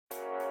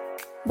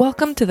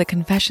Welcome to the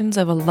Confessions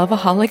of a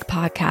Loveaholic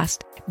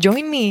podcast.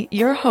 Join me,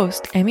 your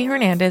host, Emmy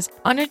Hernandez,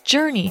 on a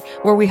journey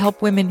where we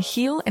help women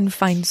heal and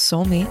find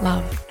soulmate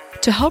love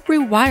to help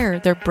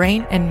rewire their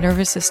brain and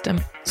nervous system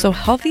so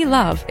healthy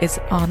love is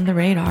on the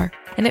radar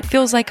and it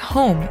feels like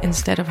home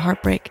instead of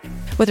heartbreak.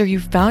 Whether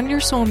you've found your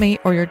soulmate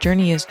or your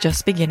journey is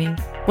just beginning,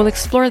 we'll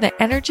explore the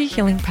energy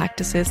healing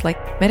practices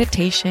like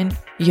meditation,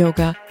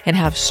 yoga, and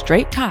have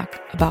straight talk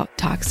about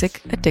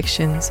toxic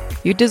addictions.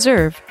 You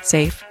deserve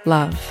safe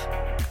love.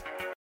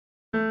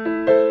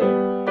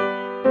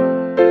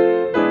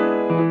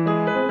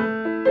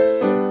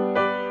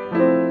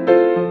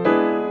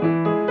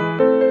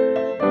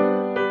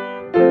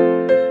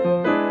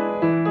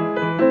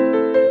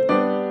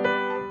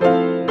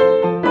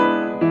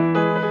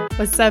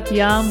 What's up,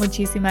 y'all?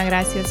 Muchísimas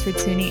gracias for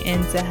tuning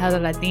in to Hello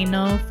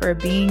Latino, for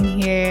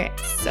being here.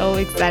 So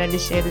excited to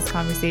share this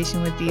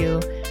conversation with you.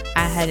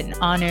 I had an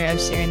honor of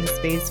sharing the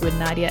space with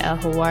Nadia El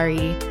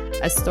Hawari,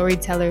 a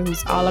storyteller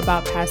who's all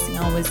about passing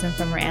on wisdom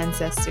from her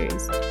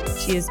ancestors.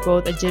 She is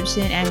both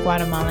Egyptian and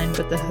Guatemalan,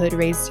 but the hood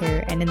raised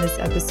her. And in this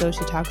episode,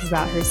 she talks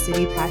about her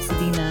city,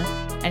 Pasadena,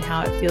 and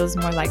how it feels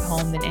more like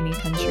home than any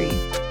country.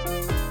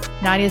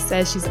 Nadia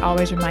says she's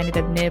always reminded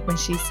of Nip when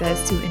she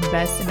says to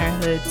invest in our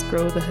hoods,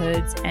 grow the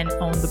hoods, and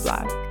own the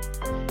block.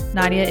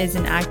 Nadia is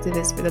an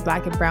activist for the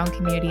Black and Brown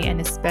community and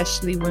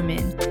especially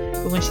women.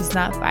 But when she's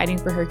not fighting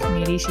for her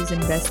community, she's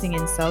investing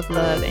in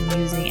self-love and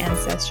using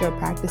ancestral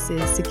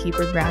practices to keep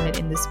her grounded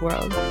in this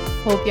world.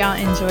 Hope y'all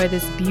enjoy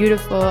this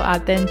beautiful,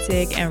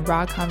 authentic, and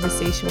raw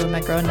conversation with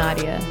my girl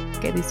Nadia.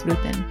 Que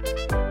disfruten.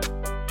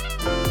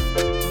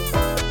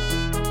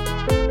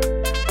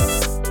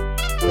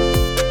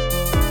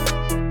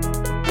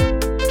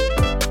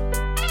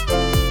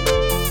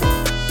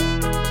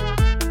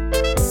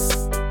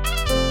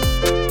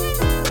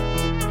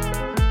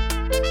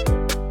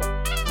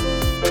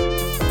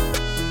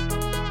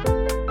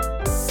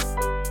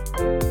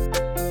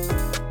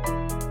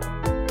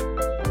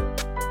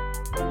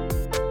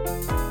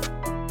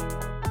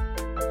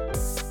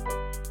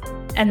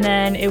 And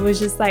then it was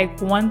just like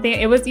one thing,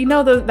 it was,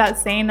 that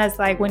saying that's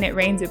like, when it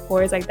rains, it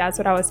pours. Like, that's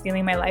what I was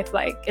feeling my life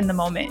like in the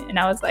moment. And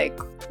I was like,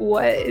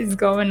 what is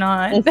going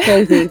on? It's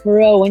crazy. For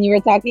real. When you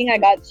were talking, I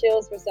got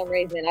chills for some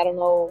reason. I don't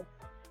know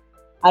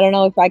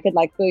if I could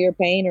like feel your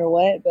pain or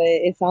what, but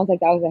it sounds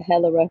like that was a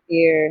hella rough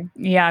year.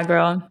 Yeah,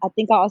 girl. I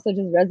think I also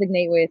just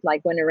resonate with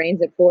like when it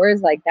rains, it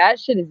pours. Like that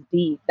shit is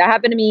deep. That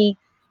happened to me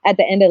at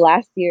the end of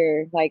last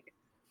year. Like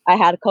I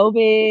had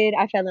COVID,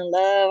 I fell in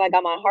love, I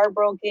got my heart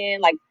broken,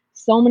 like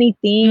so many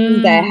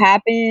things that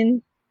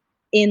happened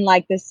in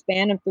like the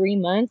span of 3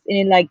 months.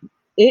 And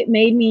it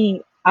made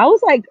me, I was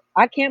like,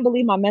 I can't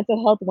believe my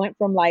mental health went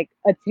from like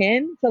a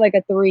 10 to like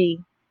a 3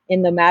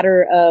 in the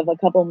matter of a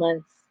couple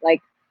months. Like,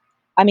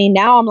 I mean,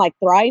 now I'm like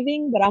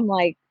thriving, but I'm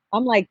like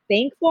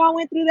thankful I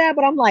went through that.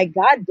 But I'm like,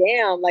 God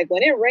damn, like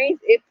when it rains,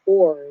 it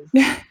pours.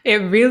 It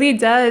really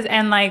does.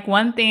 And like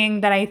one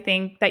thing that I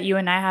think that you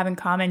and I have in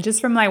common, just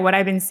from like what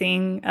I've been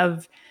seeing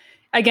of,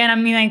 again, I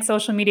mean, like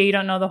social media, you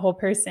don't know the whole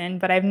person,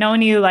 but I've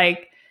known you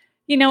like,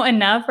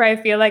 enough where I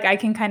feel like I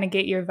can kind of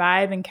get your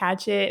vibe and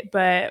catch it.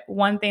 But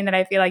one thing that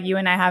I feel like you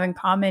and I have in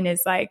common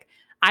is like,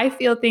 I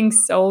feel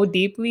things so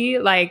deeply.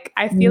 Like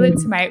I feel it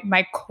to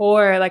my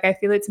core, like I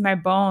feel it to my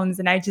bones.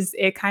 And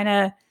it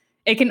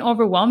can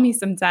overwhelm me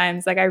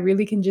sometimes. Like I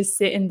really can just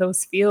sit in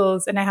those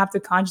feels and I have to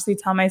consciously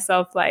tell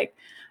myself like,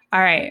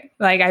 all right,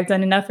 like I've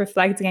done enough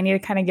reflecting. I need to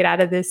kind of get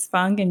out of this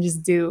funk and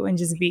just do and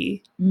just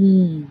be.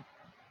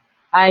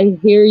 I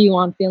hear you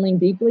on feeling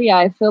deeply.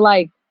 I feel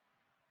like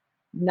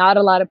not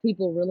a lot of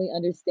people really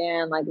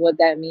understand like what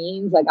that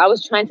means. Like I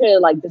was trying to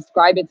like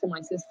describe it to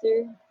my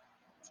sister,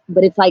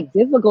 but it's like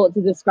difficult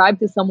to describe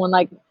to someone.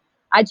 Like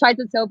I tried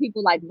to tell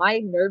people like my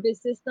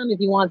nervous system, if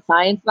you want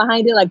science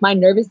behind it, like my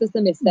nervous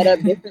system is set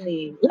up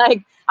differently.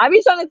 Like I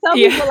be trying to tell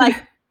people like,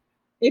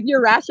 if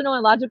you're rational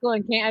and logical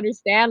and can't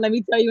understand, let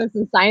me tell you in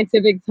some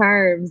scientific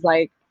terms.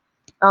 Like,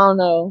 I don't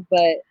know,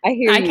 but I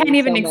hear you. I can't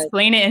even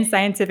explain it in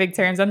scientific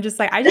terms. I'm just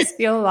like, I just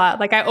feel a lot.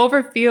 Like I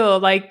overfeel.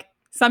 Like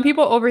some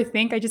people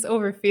overthink. I just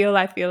overfeel,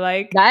 I feel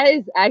like. That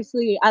is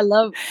actually, I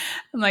love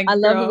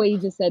the way you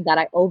just said that.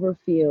 I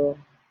overfeel.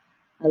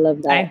 I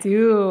love that. I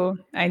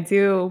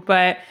do.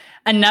 But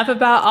enough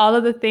about all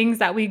of the things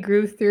that we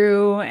grew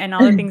through and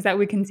all the things that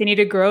we continue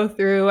to grow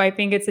through. I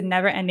think it's a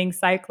never ending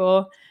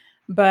cycle.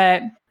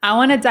 But I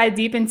want to dive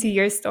deep into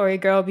your story,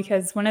 girl,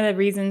 because one of the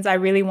reasons I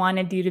really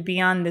wanted you to be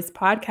on this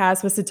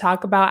podcast was to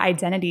talk about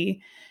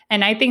identity.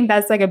 And I think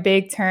that's like a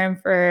big term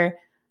for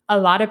a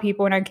lot of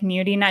people in our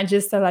community, not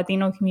just the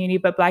Latino community,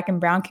 but Black and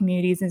Brown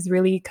communities, is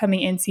really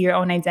coming into your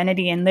own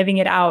identity and living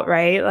it out,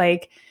 right?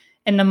 Like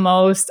in the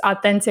most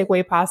authentic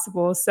way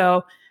possible.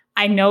 So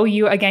I know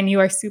you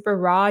are super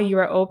raw. You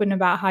are open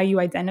about how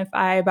you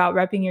identify, about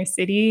repping your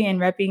city and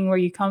repping where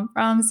you come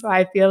from. So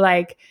I feel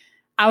like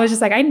I was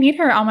just like, I need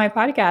her on my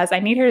podcast. I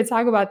need her to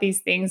talk about these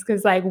things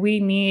because like we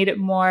need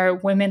more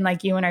women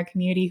like you in our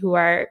community who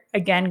are,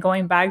 again,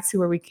 going back to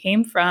where we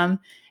came from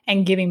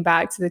and giving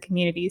back to the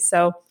community.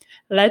 So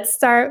Let's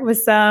start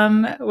with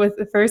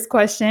the first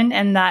question,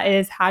 and that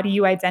is, how do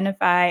you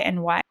identify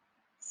and why?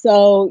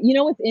 So, you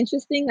know what's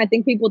interesting? I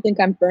think people think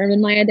I'm firm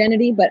in my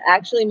identity, but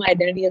actually, my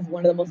identity is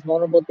one of the most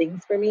vulnerable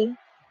things for me.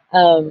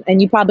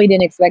 And you probably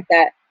didn't expect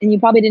that. And you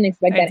probably didn't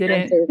expect I that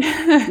didn't.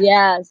 answer.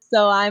 Yeah.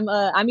 So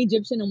I'm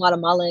Egyptian and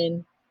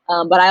Guatemalan,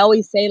 but I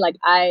always say like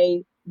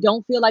I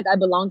don't feel like I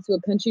belong to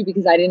a country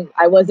because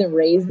I wasn't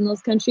raised in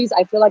those countries.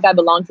 I feel like I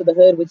belong to the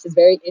hood, which is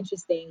very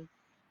interesting.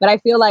 But I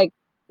feel like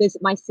this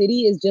my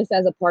city is just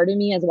as a part of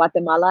me as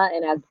Guatemala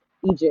and as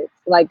Egypt.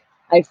 Like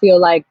I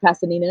feel like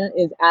Pasadena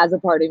is as a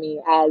part of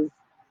me as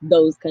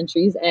those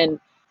countries.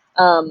 And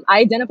I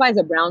identify as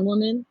a brown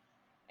woman.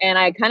 And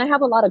I kind of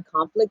have a lot of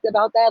conflict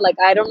about that. Like,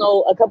 I don't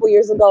know, a couple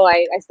years ago,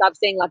 I stopped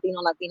saying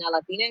Latino, Latina,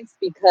 Latinx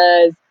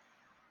because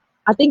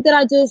I think that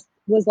I just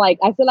was like,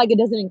 I feel like it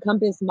doesn't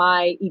encompass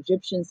my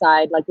Egyptian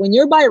side. Like, when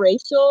you're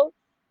biracial,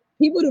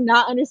 people do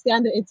not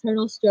understand the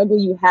internal struggle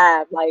you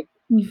have. Like,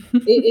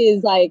 it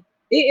is like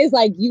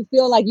you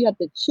feel like you have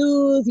to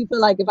choose. You feel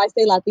like if I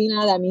say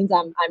Latina, that means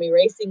I'm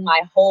erasing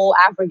my whole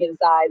African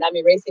side. I'm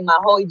erasing my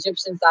whole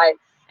Egyptian side.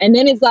 And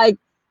then it's like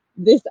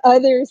this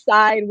other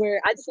side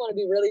where I just want to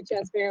be really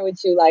transparent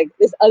with you. Like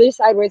this other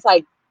side where it's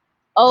like,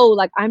 oh,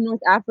 like I'm North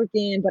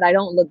African, but I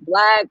don't look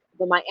black,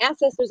 but my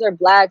ancestors are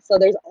black. So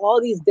there's all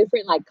these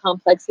different like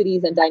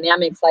complexities and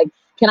dynamics. Like,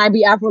 can I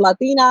be Afro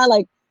Latina?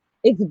 Like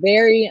it's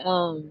very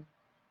I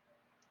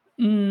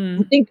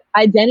think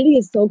identity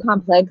is so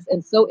complex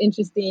and so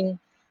interesting.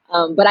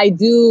 But I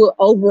do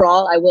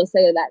overall, I will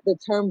say that the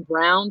term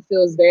brown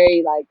feels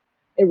very like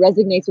it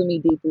resonates with me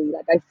deeply.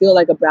 Like I feel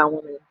like a brown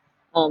woman.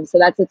 So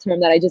that's a term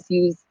that I just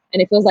use,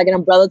 and it feels like an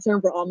umbrella term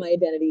for all my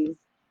identities.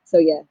 So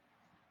yeah.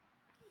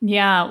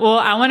 Yeah, well,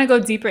 I want to go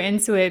deeper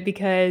into it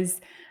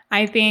because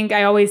I think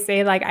I always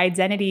say like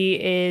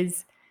identity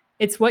is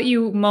it's what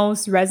you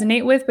most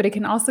resonate with, but it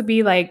can also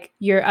be like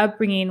your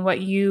upbringing,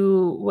 what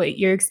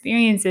your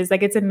experience is.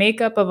 Like it's a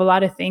makeup of a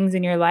lot of things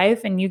in your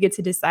life and you get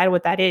to decide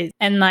what that is.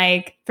 And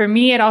like for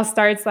me, it all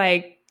starts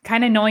like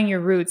kind of knowing your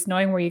roots,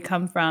 knowing where you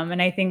come from.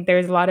 And I think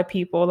there's a lot of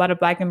people, a lot of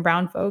black and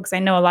brown folks. I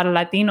know a lot of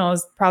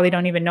Latinos probably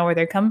don't even know where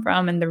they come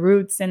from and the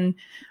roots and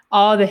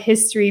all the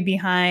history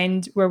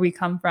behind where we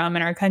come from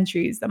in our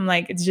countries. I'm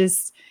like,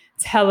 it's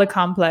hella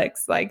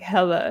complex, like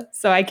hella.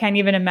 So I can't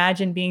even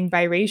imagine being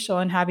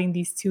biracial and having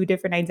these two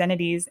different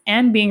identities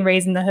and being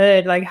raised in the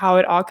hood, like how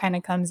it all kind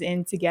of comes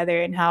in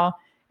together and how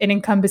it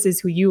encompasses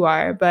who you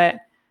are. But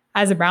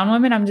as a brown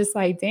woman, I'm just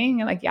like, dang,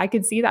 like I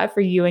could see that for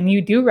you. And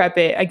you do rep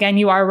it. Again,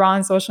 you are raw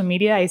on social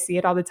media. I see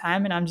it all the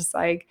time. And I'm just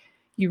like,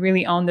 you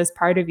really own this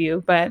part of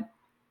you. But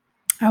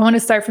I want to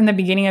start from the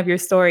beginning of your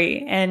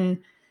story. And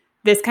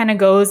this kind of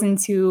goes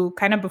into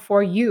kind of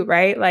before you,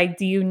 right? Like,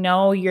 do you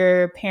know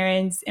your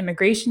parents'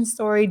 immigration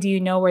story? Do you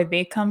know where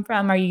they come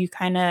from? Are you,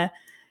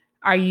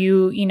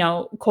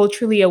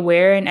 culturally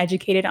aware and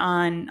educated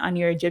on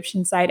your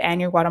Egyptian side and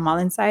your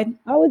Guatemalan side?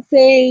 I would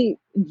say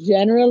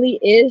generally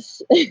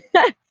ish.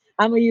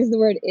 I'm gonna use the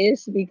word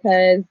ish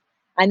because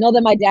I know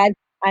that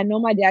I know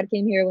my dad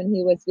came here when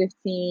he was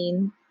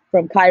 15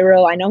 from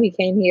Cairo. I know he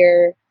came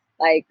here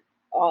like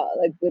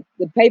like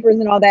with papers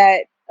and all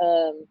that.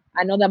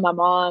 I know that my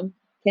mom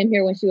came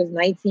here when she was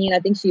 19. I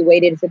think she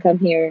waited to come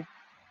here.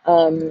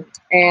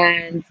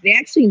 And they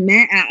actually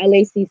met at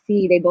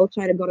LACC. They both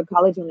tried to go to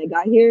college when they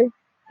got here.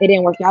 It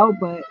didn't work out,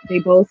 but they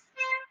both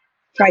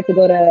tried to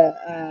go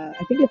to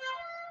I think it's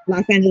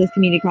Los Angeles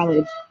Community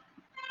College.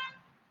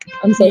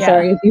 I'm so Yeah,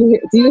 sorry. If do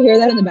you hear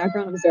that in the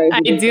background? I'm sorry if I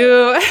you do.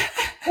 do.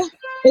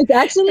 It's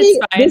actually It's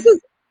this fine.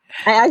 is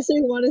I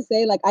actually want to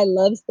say like I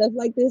love stuff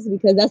like this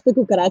because that's the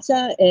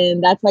cucaracha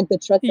and that's like the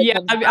truck that Yeah,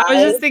 comes I was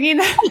by. just thinking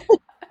that.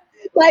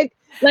 Like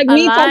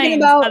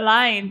Aligned,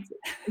 aligned.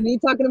 me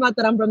talking about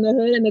that I'm from the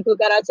hood and the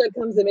cucaracha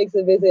comes and makes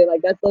a visit.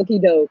 Like that's low key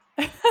dope.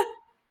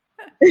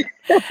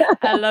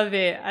 I love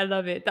it. I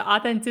love it. The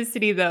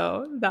authenticity,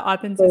 though, the For real.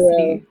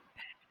 authenticity.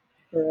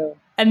 For real.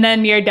 And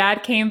then your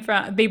dad came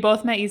from, they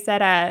both met, you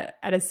said, at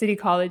a city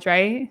college,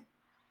 right?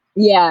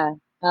 Yeah.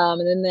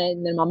 And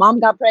then my mom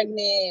got pregnant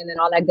and then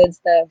all that good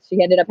stuff.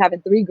 She ended up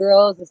having three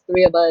girls. It's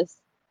three of us.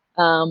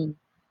 Um,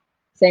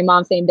 Same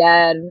mom, same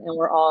dad, and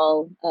we're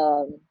all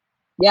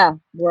yeah,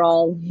 we're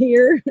all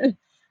here.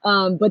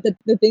 But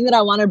the thing that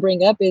I want to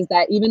bring up is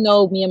that even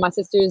though me and my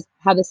sisters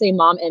have the same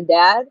mom and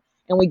dad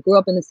and we grew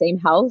up in the same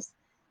house,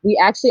 we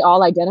actually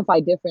all identify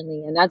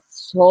differently, and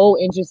that's so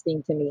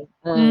interesting to me.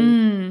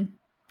 Mm.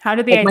 How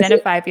do they Like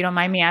identify, if you don't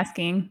mind me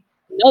asking?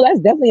 no, that's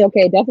definitely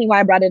okay. Definitely why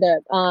I brought it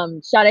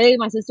up. Sade,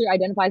 my sister,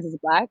 identifies as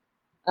black,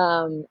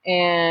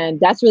 and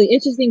that's really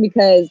interesting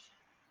because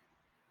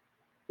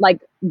like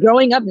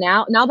growing up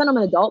now that I'm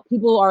an adult,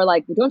 people are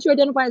like, don't you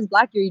identify as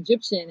black? You're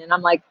Egyptian. And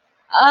I'm like,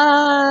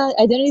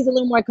 identity is a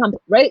little more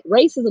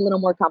race is a little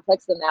more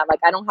complex than that. Like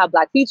I don't have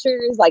black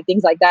features, like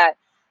things like that.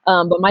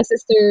 But my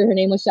sister, her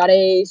name was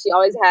Sade. She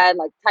always had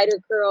like tighter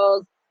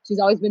curls. She's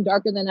always been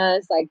darker than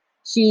us. Like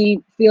she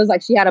feels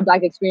like she had a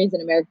black experience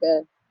in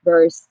America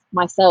versus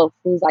myself,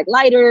 who's like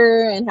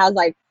lighter and has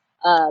like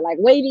like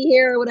wavy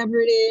hair or whatever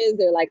it is,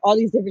 or like all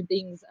these different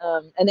things.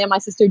 And then my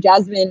sister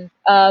Jasmine,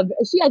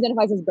 she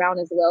identifies as brown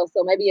as well,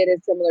 so maybe it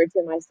is similar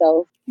to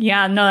myself.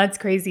 Yeah, no, that's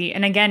crazy.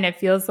 And again, it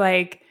feels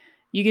like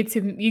you get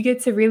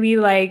to really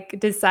like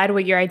decide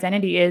what your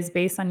identity is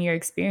based on your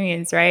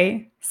experience,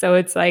 right? So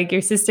it's like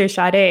your sister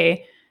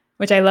Sade,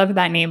 which I love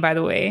that name by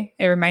the way.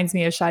 It reminds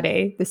me of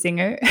Sade, the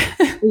singer.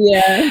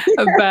 Yeah.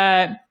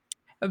 but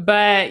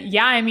but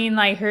yeah, I mean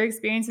like her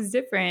experience is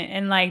different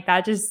and like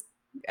that just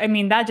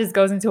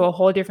goes into a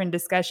whole different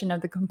discussion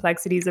of the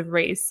complexities of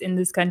race in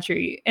this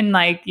country and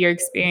like your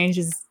experience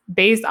is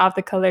based off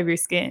the color of your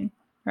skin,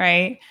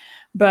 right?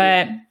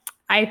 But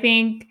I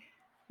think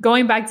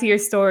going back to your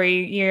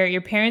story, your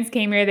parents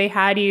came here, they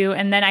had you,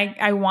 and then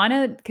I want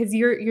to because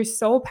you're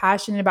so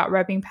passionate about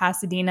repping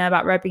Pasadena,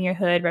 about repping your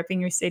hood, repping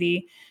your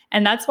city,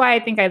 and that's why I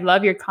think I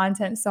love your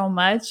content so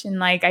much. And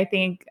like I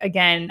think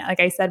again, like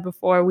I said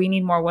before, we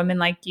need more women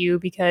like you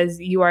because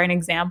you are an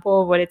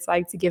example of what it's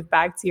like to give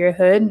back to your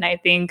hood. And I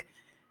think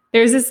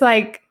there's this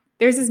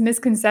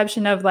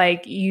misconception of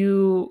like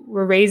you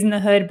were raised in the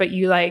hood, but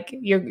you like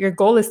your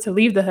goal is to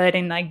leave the hood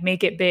and like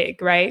make it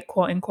big, right?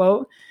 Quote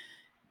unquote.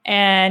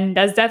 And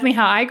that's definitely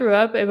how I grew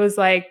up. It was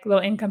like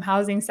low income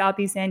housing,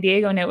 Southeast San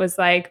Diego. And it was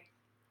like,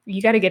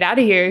 you got to get out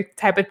of here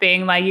type of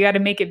thing. Like you got to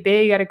make it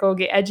big. You got to go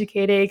get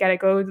educated. You got to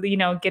go,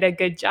 get a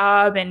good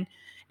job and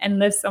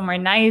live somewhere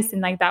nice.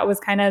 And like, that was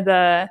kind of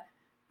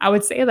I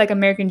would say like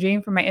American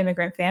dream for my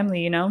immigrant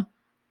family.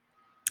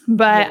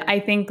 But Yeah. I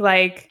think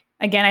like,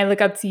 again, I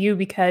look up to you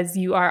because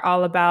you are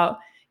all about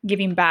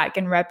giving back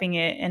and repping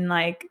it and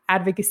like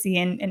advocacy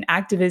and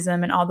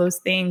activism and all those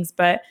things.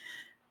 But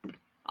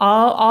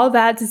all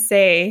that to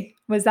say,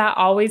 was that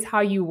always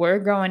how you were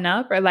growing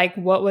up, or like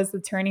what was the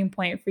turning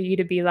point for you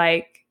to be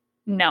like,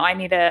 no, I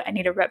need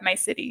to rep my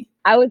city?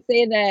 I would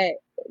say that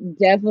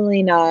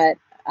definitely not.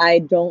 I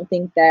don't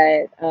think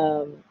that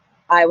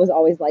I was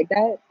always like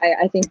that.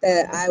 I think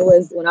that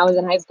when I was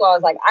in high school, I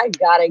was like, I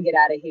gotta get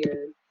out of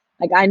here.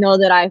 Like, I know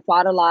that I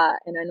fought a lot,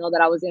 and I know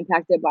that I was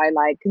impacted by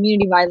like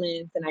community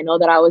violence, and I know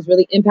that I was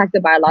really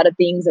impacted by a lot of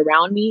things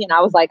around me. And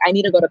I was like, I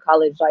need to go to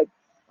college. Like,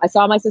 I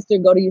saw my sister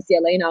go to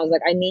UCLA, and I was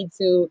like, I need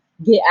to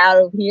get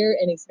out of here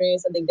and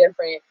experience something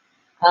different.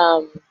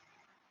 Um,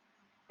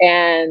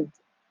 and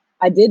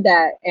I did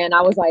that, and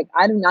I was like,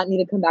 I do not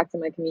need to come back to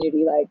my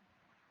community. Like,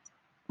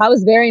 I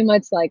was very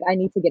much like, I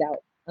need to get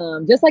out.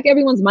 Just like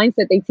everyone's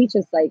mindset, they teach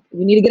us like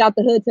you need to get out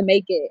the hood to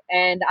make it.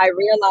 And I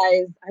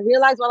realized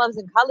while I was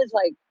in college,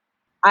 like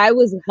I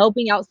was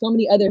helping out so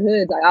many other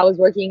hoods. Like I was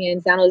working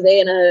in San Jose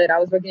in a hood. I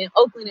was working in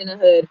Oakland in a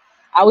hood.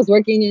 I was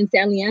working in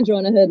San Leandro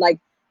in a hood. Like,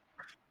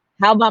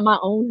 how about my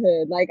own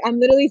hood? Like, I'm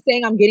literally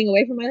saying I'm getting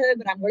away from my hood,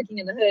 but I'm working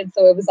in the hood.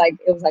 So it was like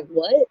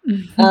what?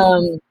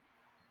 Um,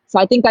 so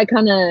I think I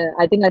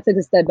took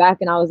a step back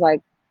and I was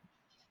like,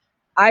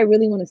 I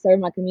really want to serve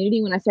my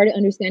community. When I started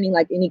understanding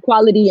like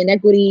inequality and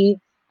equity,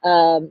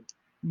 um,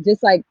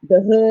 just like the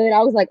hood,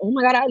 I was like, oh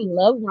my God, I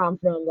love where I'm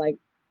from. Like,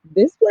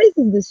 this place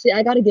is the shit.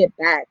 I gotta get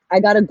back. I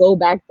gotta go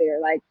back there,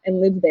 like, and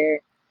live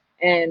there.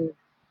 And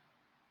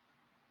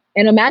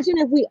imagine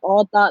if we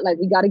all thought like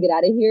we gotta get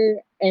out of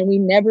here, and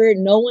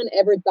no one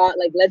ever thought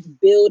like, let's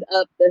build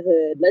up the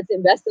hood, let's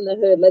invest in the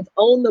hood, let's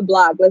own the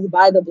block, let's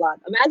buy the block.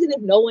 Imagine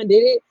if no one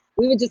did it,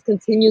 we would just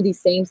continue these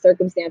same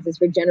circumstances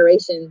for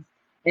generations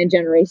and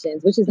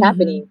generations, which is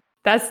happening.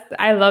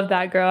 I love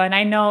that, girl. And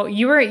I know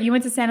you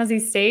went to San Jose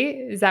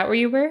State. Is that where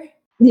you were?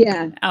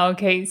 Yeah.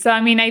 Okay. So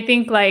I mean, I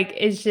think like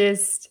it's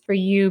just for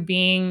you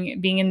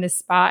being in this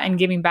spot and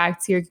giving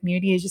back to your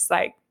community is just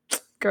like,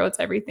 girl, it's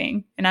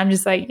everything. And I'm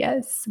just like,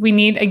 yes, we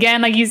need,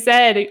 again, like you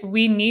said,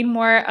 we need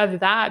more of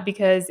that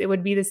because it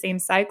would be the same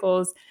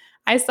cycles.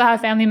 I still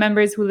have family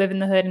members who live in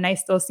the hood and I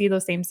still see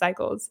those same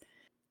cycles.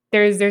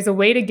 There's a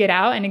way to get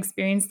out and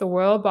experience the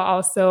world, but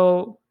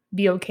also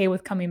be okay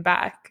with coming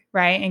back,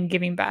 right? And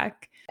giving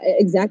back.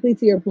 Exactly,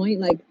 to your point.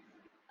 Like,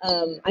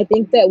 I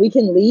think that we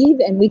can leave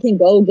and we can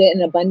go get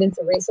an abundance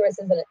of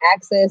resources and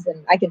access,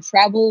 and I can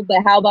travel.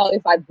 But how about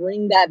if I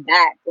bring that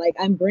back? Like,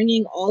 I'm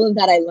bringing all of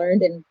that I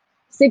learned in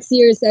 6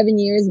 years, 7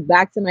 years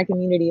back to my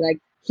community. Like,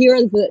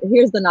 here's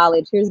the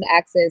knowledge, here's the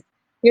access,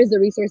 here's the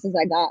resources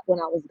I got when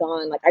I was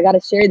gone. Like, I got to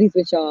share these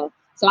with y'all.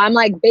 So I'm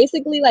like,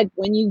 basically, like,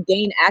 when you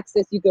gain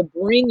access, you could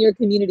bring your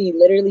community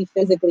literally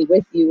physically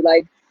with you.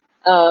 Like,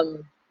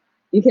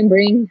 you can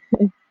bring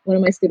one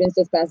of my students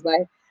just passed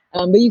by.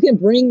 But you can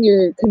bring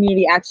your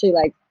community actually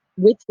like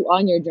with you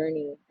on your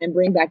journey and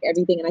bring back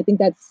everything. And I think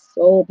that's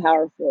so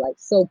powerful, like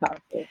so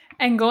powerful.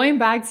 And going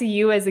back to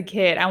you as a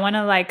kid, I want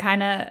to like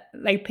kind of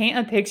like paint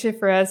a picture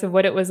for us of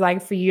what it was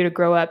like for you to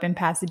grow up in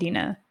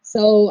Pasadena.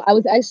 So I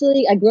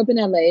grew up in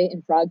LA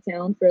in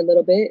Frogtown for a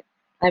little bit.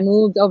 I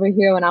moved over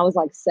here when I was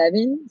like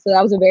 7. So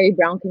that was a very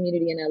brown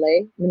community in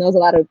LA. I mean, there was a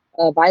lot of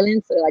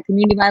violence or like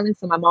community violence.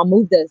 So my mom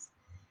moved us.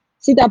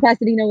 She thought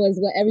Pasadena was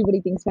what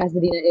everybody thinks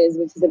Pasadena is,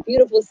 which is a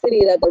beautiful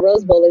city that the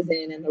Rose Bowl is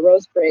in and the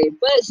Rose Parade.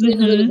 But she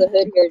didn't know there was a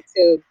hood here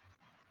too.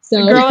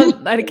 So girl,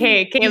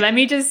 okay, let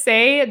me just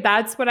say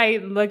that's what I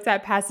looked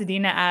at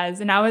Pasadena as.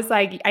 And I was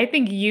like, I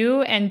think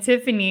you and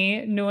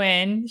Tiffany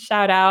Nguyen,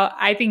 shout out,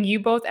 I think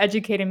you both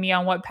educated me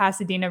on what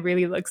Pasadena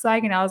really looks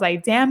like. And I was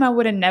like, damn, I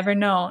would have never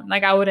known.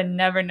 Like, I would have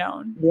never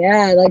known.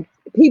 yeah, like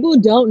people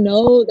don't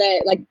know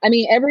that. Like, I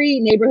mean, every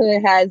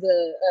neighborhood has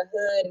a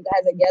hood,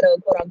 has a ghetto,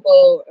 quote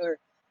unquote,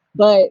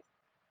 but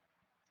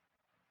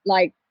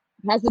like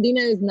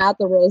Pasadena is not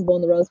the Rose Bowl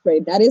and the Rose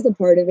Parade. That is a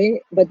part of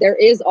it, but there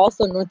is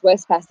also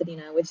Northwest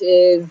Pasadena, which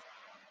is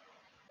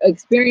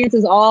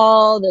experiences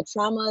all the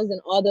traumas and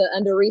all the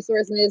under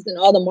resourcedness and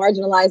all the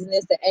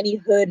marginalizedness that any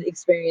hood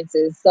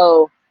experiences.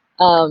 So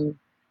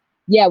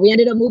yeah, we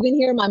ended up moving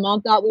here. My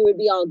mom thought we would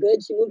be all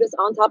good. She moved us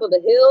on top of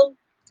a hill.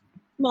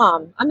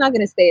 Mom, I'm not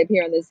gonna stay up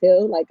here on this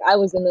hill. Like, I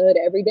was in the hood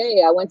every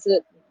day. I went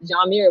to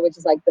John Muir, which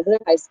is like the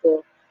hood high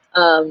school.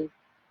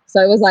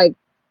 So it was like,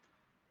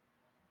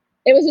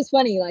 it was just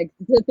funny, like,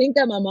 to think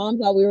that my mom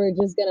thought we were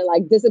just gonna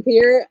like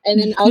disappear.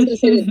 And then I was gonna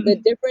say that the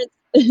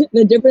difference,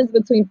 the difference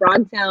between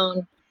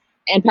Frogtown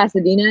and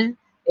Pasadena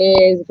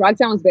is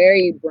Frogtown is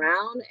very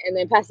brown, and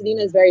then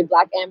Pasadena is very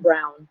black and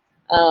brown.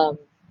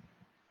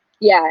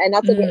 Yeah, and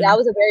that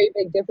was a very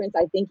big difference,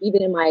 I think,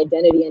 even in my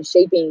identity and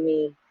shaping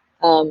me.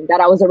 That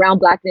I was around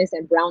blackness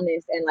and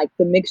brownness and like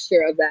the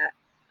mixture of that,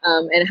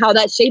 and how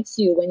that shapes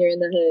you when you're in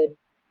the hood.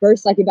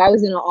 Versus, like, if I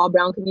was in an all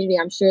brown community,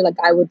 I'm sure like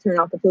I would turn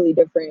out completely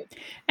different.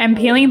 And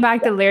peeling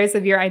back the layers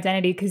of your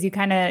identity, because you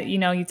kind of,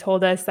 you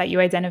told us that you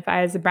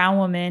identify as a brown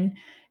woman.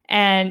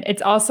 And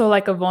it's also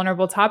like a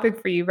vulnerable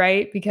topic for you,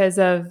 right? Because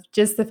of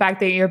just the fact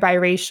that you're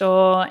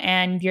biracial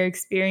and your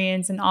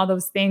experience and all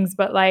those things.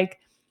 But like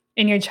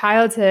in your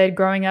childhood,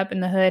 growing up in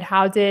the hood,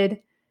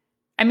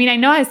 I mean, I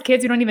know as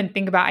kids, we don't even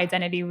think about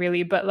identity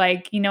really, but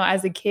like,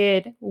 as a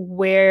kid,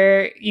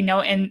 where,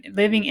 and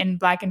living in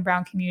Black and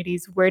brown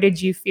communities, where did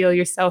you feel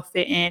yourself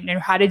fit in? And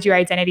how did your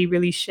identity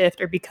really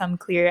shift or become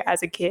clear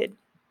as a kid?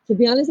 To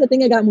be honest, I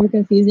think I got more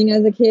confusing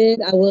as a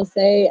kid. I will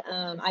say,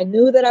 I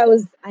knew that I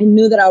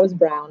was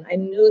brown. I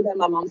knew that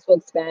my mom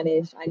spoke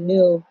Spanish. I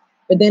knew,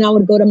 but then I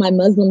would go to my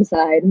Muslim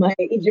side, my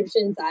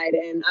Egyptian side,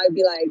 and I'd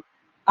be like,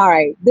 all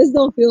right, this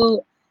don't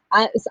feel.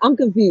 I'm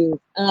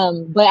confused.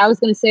 But I was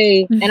gonna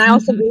say, and I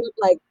also grew up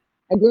like,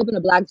 I grew up in a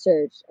Black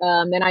church.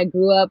 And I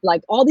grew up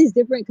like all these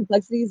different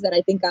complexities that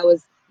I think I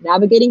was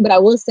navigating. But I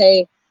will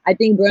say, I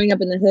think growing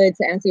up in the hood,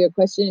 to answer your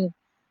question,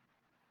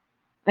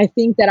 I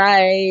think that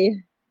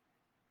I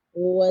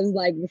was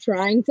like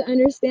trying to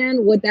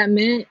understand what that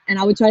meant, and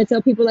I would try to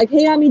tell people like,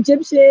 hey, I'm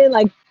Egyptian,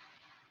 like,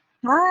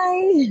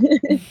 hi.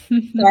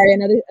 Sorry,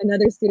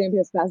 another student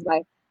just passed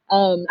by.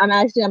 I'm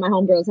actually at my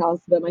homegirl's house,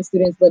 but my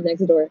students live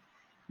next door.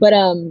 But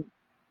oh,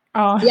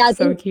 yeah, I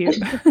think, cute.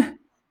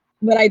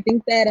 But I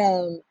think that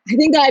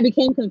I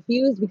became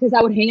confused because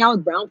I would hang out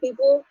with brown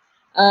people,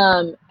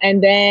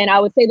 and then I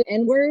would say the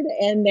N-word,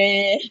 and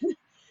then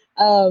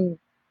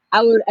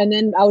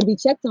I would be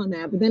checked on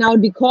that, but then I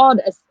would be called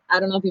I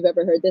don't know if you've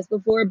ever heard this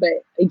before,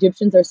 but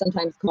Egyptians are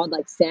sometimes called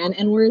like San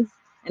N-words.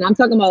 And I'm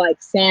talking about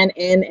like San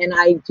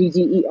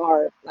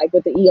N-N-I-G-G-E-R, like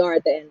with the ER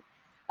at the end.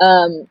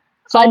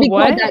 So I'd be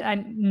called that. I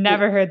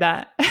never heard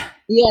that.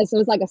 Yeah, so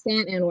it's like a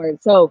San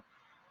N-word. So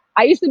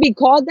I used to be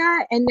called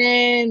that, and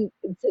then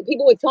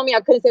people would tell me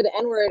I couldn't say the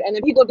N-word, and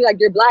then people would be like,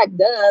 you're Black,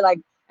 duh. Like,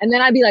 and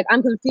then I'd be like,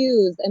 I'm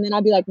confused. And then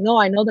I'd be like, no,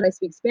 I know that I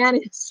speak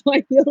Spanish. So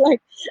I feel like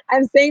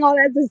I'm saying all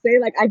that to say,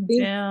 like, I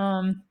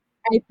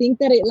think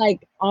that it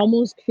like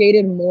almost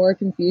created more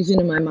confusion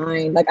in my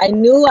mind. Like, I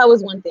knew I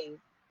was one thing,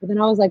 but then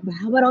I was like, but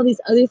how about all these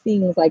other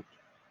things? Like,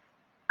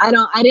 I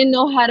didn't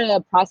know how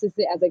to process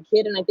it as a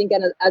kid. And I think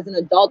as an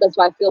adult, that's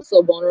why I feel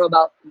so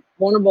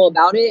vulnerable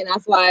about it. And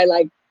that's why,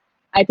 like,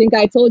 I think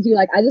I told you,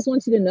 like, I just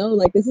want you to know,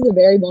 like, this is a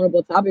very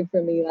vulnerable topic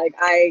for me. Like,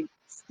 I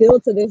still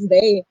to this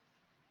day,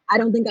 I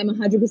don't think I'm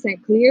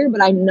 100% clear,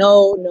 but I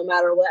know no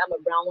matter what, I'm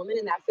a brown woman,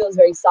 and that feels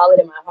very solid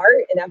in my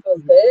heart, and that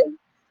feels good.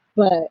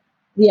 But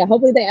yeah,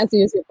 hopefully that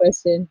answers your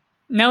question.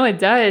 No, it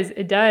does.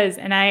 It does.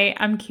 And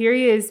I'm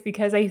curious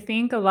because I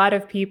think a lot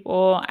of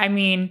people, I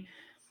mean,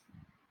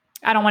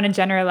 I don't want to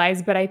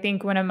generalize, but I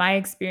think one of my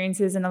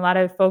experiences and a lot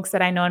of folks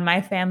that I know in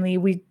my family,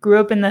 we grew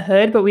up in the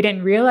hood, but we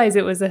didn't realize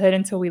it was a hood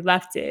until we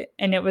left it.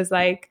 And it was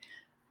like,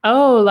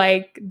 oh,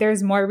 like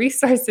there's more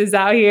resources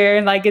out here.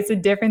 And like, it's a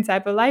different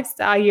type of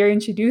lifestyle. You're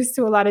introduced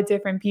to a lot of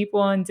different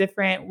people and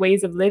different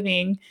ways of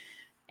living.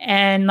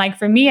 And like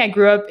for me, I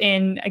grew up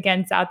in,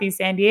 again, Southeast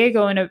San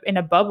Diego in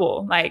a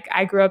bubble. Like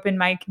I grew up in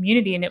my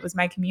community and it was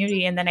my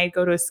community. And then I'd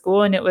go to a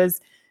school and it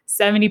was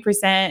 70%,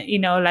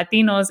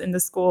 Latinos in the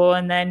school.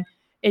 And then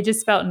it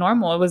just felt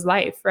normal. It was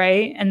life,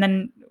 right? And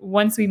then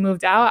once we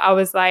moved out, I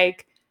was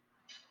like,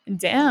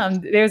 damn,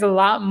 there's a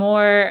lot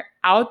more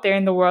out there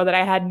in the world that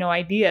I had no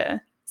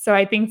idea. So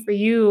I think for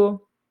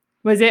you,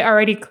 was it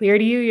already clear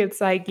to you?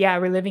 It's like, yeah,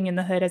 we're living in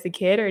the hood as a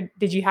kid, or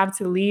did you have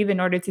to leave in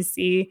order to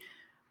see,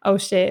 oh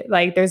shit,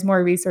 like there's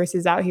more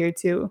resources out here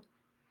too?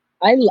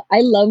 I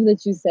love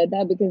that you said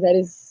that because that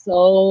is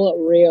so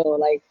real.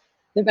 Like,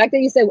 the fact that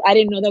you said I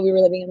didn't know that we were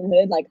living in the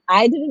hood, like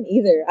I didn't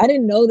either. I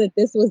didn't know that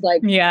this was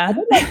like Yeah.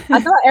 I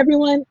thought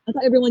everyone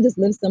just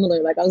lived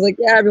similar. Like I was like,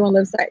 yeah, everyone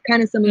lives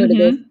kind of similar to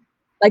this. Mm-hmm.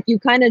 Like you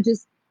kind of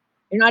just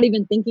you're not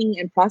even thinking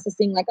and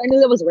processing. Like I knew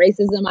there was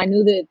racism. I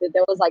knew that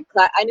there was like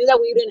I knew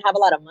that we didn't have a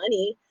lot of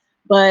money,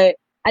 but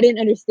I didn't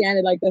understand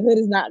it. Like the hood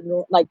is not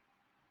like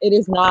it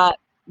is not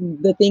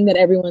the thing that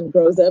everyone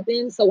grows up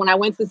in. So when I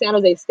went to San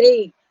Jose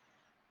State,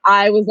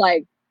 I was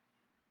like,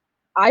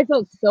 I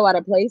felt so out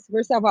of place.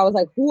 First off, I was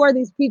like, who are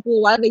these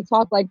people? Why do they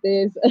talk like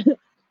this?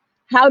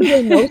 How do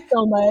they know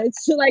so much?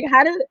 Like,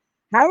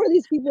 how are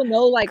these people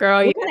know, like,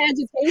 Girl, what yeah. kind of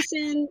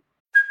education?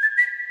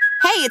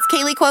 Hey, it's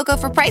Kaylee Cuoco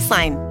for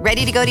Priceline.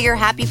 Ready to go to your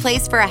happy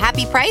place for a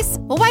happy price?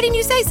 Well, why didn't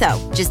you say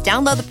so? Just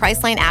download the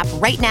Priceline app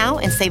right now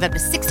and save up to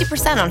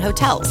 60% on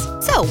hotels.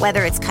 So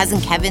whether it's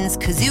Cousin Kevin's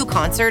Kazoo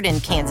Concert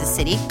in Kansas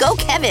City, go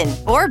Kevin,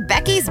 or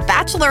Becky's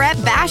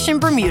Bachelorette Bash in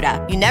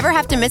Bermuda, you never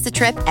have to miss a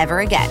trip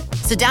ever again.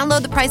 So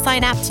download the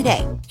Priceline app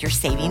today. Your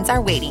savings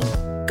are waiting.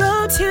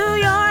 Go to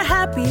your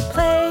happy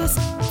place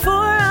for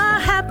a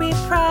happy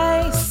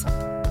price.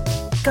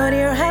 Go to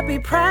your happy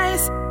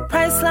price,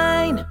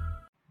 Priceline.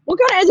 What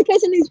kind of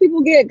education these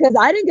people get? Because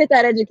I didn't get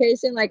that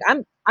education. Like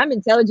I'm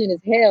intelligent as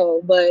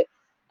hell, but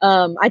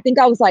I think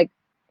I was like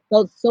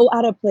felt so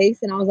out of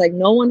place, and I was like,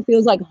 no one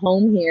feels like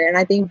home here. And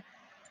I think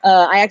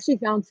I actually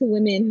found three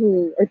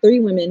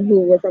women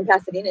who were from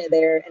Pasadena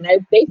there, and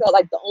they felt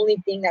like the only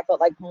thing that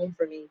felt like home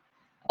for me.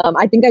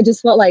 I think I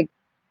just felt like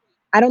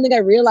I don't think I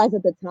realized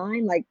at the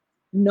time like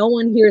no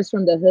one here is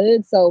from the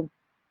hood, so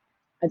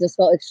I just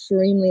felt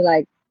extremely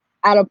like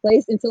out of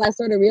place until I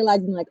started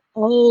realizing like,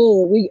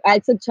 oh, I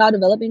took child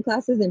development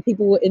classes and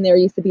people in there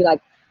used to be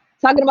like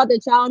talking about their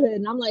childhood.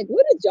 And I'm like,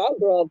 what did y'all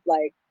grow up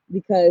like?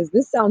 Because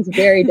this sounds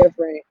very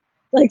different,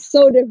 like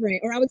so different.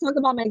 Or I would talk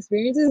about my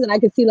experiences and I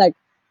could see like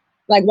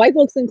white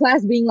folks in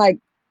class being like,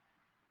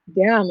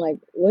 damn, like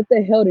what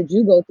the hell did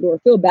you go through or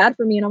feel bad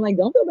for me? And I'm like,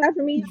 don't feel bad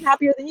for me. I'm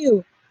happier than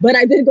you. But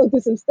I did go through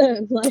some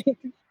stuff. Like,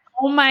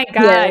 Oh my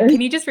God. yeah. Can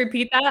you just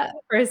repeat that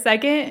for a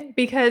second?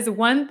 Because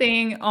one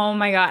thing, oh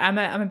my God, I'm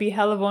gonna be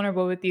hella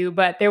vulnerable with you.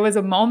 But there was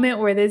a moment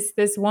where this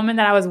woman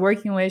that I was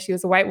working with, she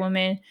was a white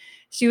woman.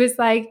 She was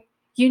like,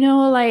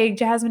 like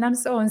Jasmine, I'm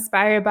so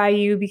inspired by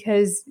you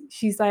because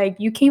she's like,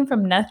 you came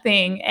from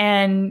nothing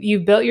and you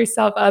built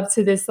yourself up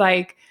to this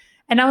like,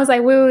 and I was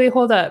like, wait,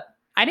 hold up.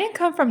 I didn't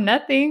come from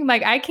nothing.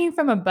 Like I came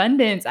from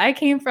abundance. I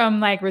came from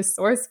like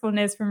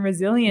resourcefulness, from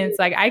resilience.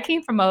 Like I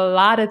came from a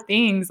lot of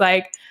things.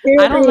 Like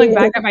I don't look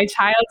back at my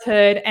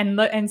childhood and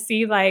look and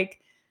see like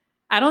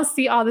I don't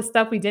see all the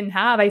stuff we didn't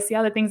have. I see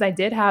all the things I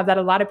did have that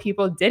a lot of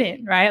people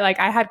didn't, right? Like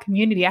I had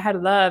community, I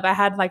had love, I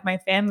had like my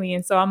family.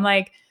 And so I'm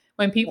like,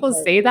 when people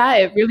say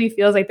that, it really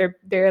feels like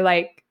they're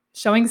like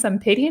showing some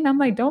pity. And I'm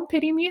like, don't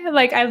pity me.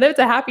 Like I lived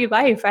a happy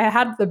life. I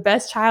had the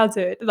best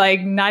childhood.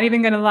 Like not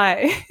even gonna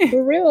lie.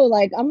 For real.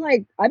 Like I'm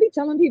like, I be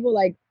telling people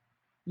like,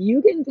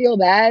 you can feel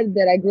bad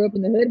that I grew up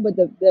in the hood, but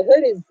the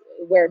hood is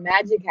where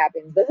magic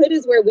happens. The hood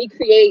is where we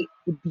create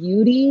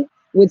beauty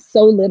with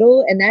so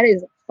little, and that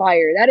is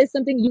fire. That is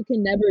something you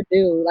can never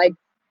do. Like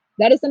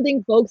that is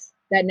something folks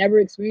that never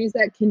experience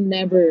that can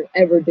never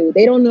ever do.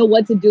 They don't know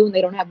what to do and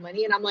they don't have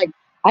money. And I'm like,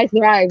 I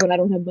thrive when I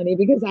don't have money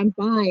because I'm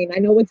fine. I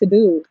know what to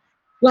do.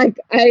 Like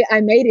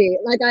I made it.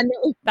 Like I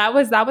know that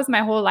was my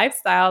whole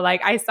lifestyle.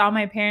 Like I saw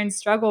my parents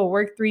struggle,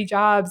 work 3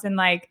 jobs, and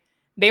like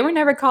they were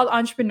never called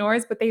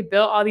entrepreneurs, but they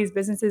built all these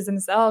businesses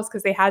themselves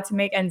because they had to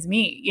make ends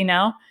meet.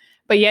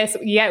 But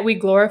yet we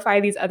glorify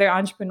these other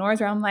entrepreneurs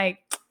where I'm like,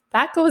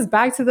 that goes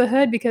back to the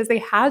hood because they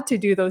had to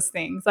do those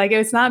things. Like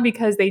it's not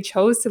because they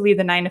chose to leave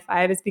the 9 to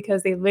 5, it's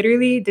because they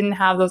literally didn't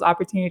have those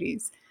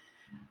opportunities.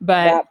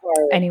 But that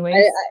part.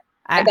 anyways,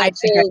 I got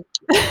chills.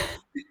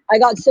 I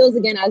got chills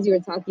again as you were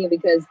talking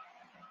because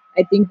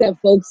I think that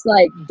folks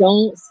like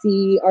don't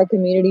see our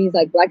communities,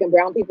 like Black and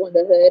brown people in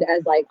the hood,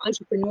 as like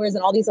entrepreneurs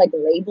and all these like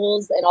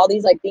labels and all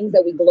these like things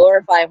that we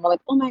glorify. And we're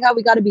like, oh my God,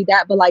 we got to be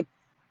that. But like,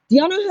 do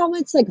y'all know how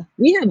much like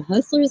we have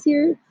hustlers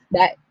here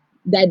that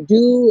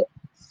do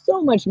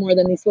so much more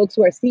than these folks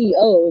who are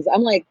CEOs?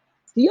 I'm like,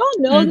 do y'all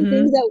know the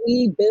things that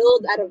we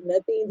build out of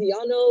nothing? Do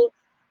y'all know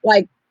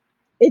like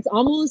it's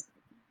almost,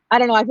 I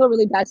don't know, I feel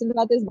really passionate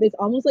about this, but it's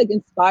almost like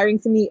inspiring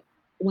to me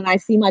when I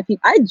see my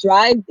people. I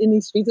drive in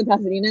these streets of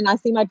Pasadena and I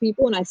see my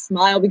people and I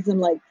smile because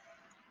I'm like,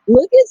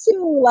 look at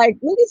you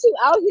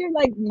out here,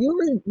 like you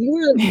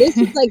were this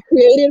was like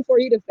created for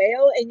you to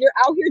fail, and you're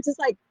out here just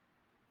like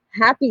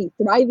happy,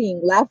 thriving,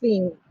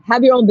 laughing,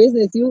 have your own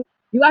business. You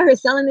out here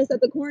selling this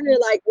at the corner,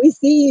 like we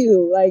see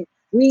you, like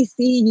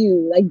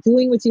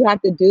doing what you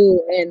have to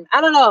do. And I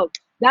don't know,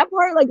 that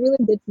part like really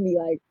gets me,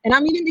 like, and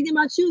I'm even thinking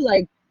about you,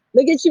 like,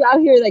 look at you out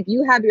here, like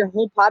you have your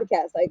whole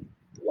podcast, like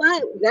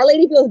what? That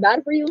lady feels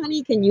bad for you,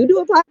 honey. Can you do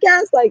a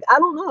podcast? Like, I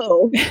don't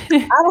know.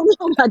 I don't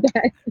know about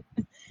that.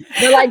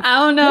 But like, I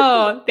don't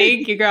know.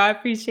 Thank you, girl. I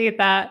appreciate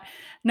that.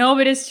 No,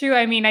 but it's true.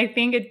 I mean, I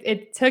think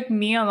it took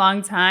me a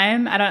long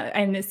time.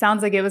 And it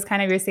sounds like it was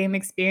kind of your same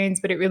experience,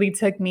 but it really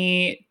took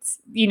me,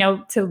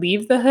 to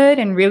leave the hood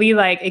and really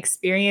like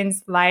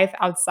experience life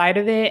outside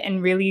of it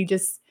and really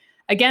just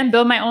again,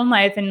 build my own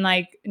life and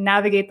like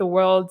navigate the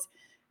world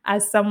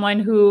as someone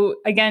who,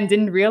 again,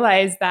 didn't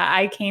realize that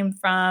I came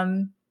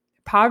from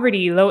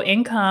poverty, low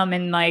income,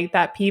 and like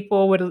that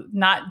people would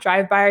not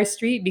drive by our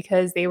street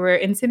because they were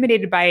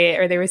intimidated by it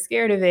or they were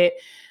scared of it.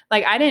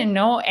 Like I didn't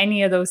know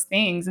any of those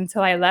things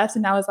until I left,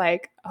 and I was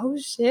like, oh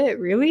shit,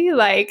 really?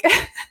 Like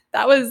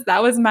that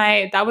was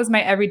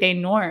my everyday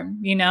norm,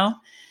 you know?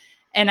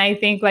 And I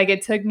think like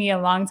it took me a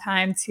long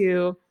time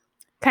to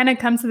kind of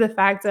come to the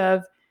fact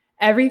of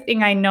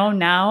everything I know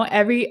now,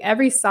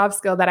 every soft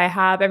skill that I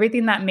have,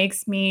 everything that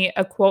makes me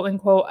a quote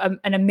unquote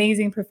an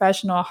amazing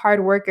professional, a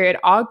hard worker, it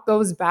all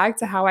goes back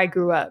to how I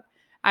grew up.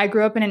 I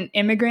grew up in an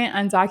immigrant,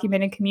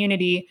 undocumented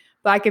community,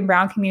 Black and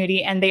Brown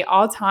community, and they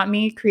all taught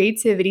me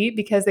creativity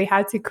because they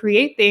had to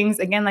create things,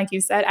 again, like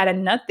you said, out of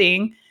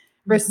nothing,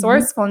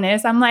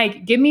 resourcefulness. I'm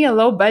like, give me a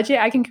low budget,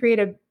 I can create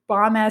a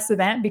bomb ass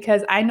event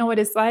because I know what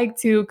it's like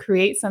to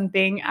create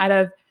something out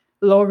of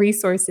low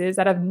resources,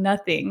 out of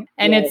nothing.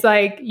 And it's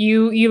like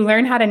you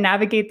learn how to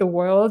navigate the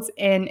world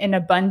in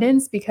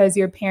abundance because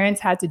your parents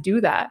had to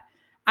do that.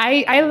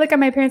 I look at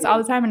my parents all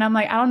the time and I'm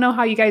like, I don't know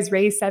how you guys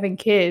raised 7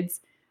 kids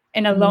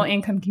in a low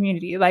income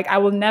community. Like I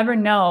will never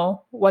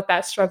know what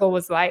that struggle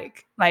was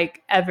like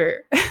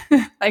ever.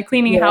 Like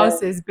cleaning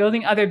houses,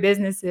 building other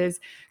businesses,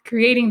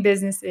 creating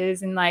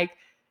businesses, and like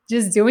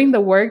just doing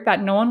the work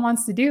that no one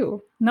wants to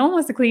do. No one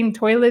wants to clean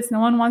toilets. No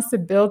one wants to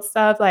build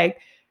stuff. Like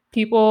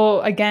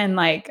people, again,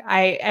 like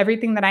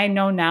everything that I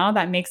know now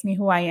that makes me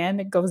who I am,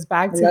 it goes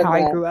back to how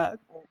I grew up.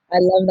 I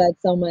love that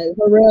so much.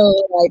 For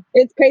real. Like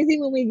it's crazy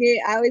when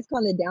I always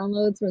call it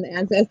downloads from the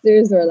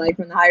ancestors or like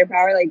from the higher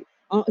power. Like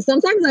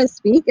sometimes I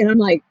speak and I'm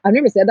like, I've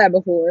never said that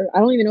before. I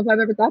don't even know if I've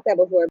ever thought that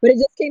before, but it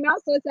just came out.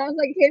 So it sounds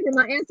like it came from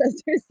my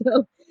ancestors.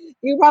 So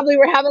you probably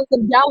were having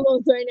some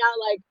downloads right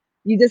now. Like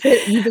you just had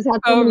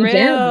so many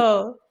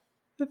gems.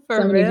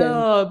 For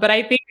real. But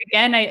I think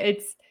again,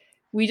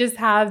 we just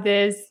have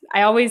this,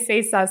 I always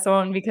say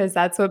sazon because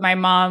that's what a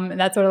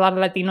lot of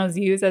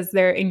Latinos use as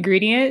their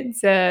ingredient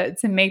to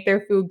make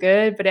their food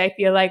good. But I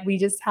feel like we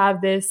just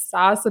have this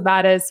sauce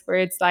about us where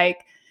it's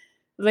like,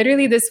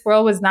 literally this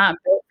world was not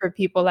built for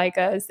people like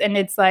us. And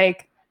it's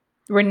like,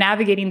 we're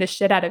navigating the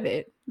shit out of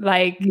it.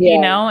 Like, you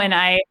know, and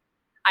I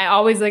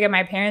always look at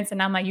my parents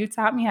and I'm like, you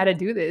taught me how to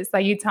do this.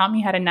 Like you taught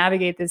me how to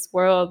navigate this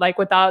world, like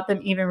without them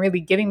even really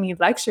giving me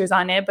lectures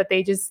on it, but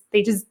they just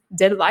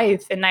did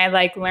life and I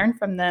like learned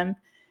from them.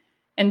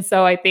 And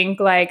so I think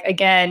like,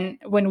 again,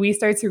 when we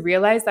start to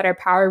realize that our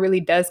power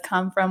really does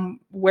come from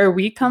where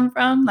we come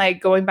from,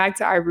 like going back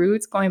to our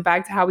roots, going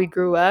back to how we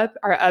grew up,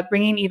 our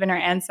upbringing, even our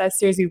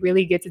ancestors, we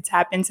really get to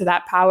tap into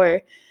that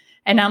power.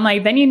 And I'm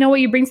like, then you know what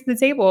you bring to the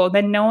table.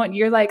 Then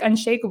you're like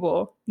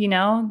unshakable, you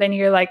know, then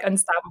you're like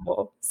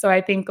unstoppable. So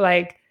I think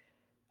like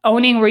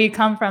owning where you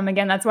come from,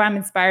 again, that's why I'm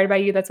inspired by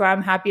you. That's why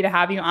I'm happy to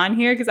have you on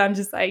here. Cause I'm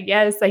just like,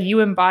 yes, like you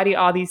embody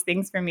all these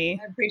things for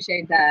me. I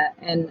appreciate that.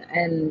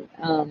 And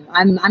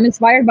I'm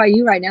inspired by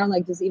you right now.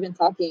 Like just even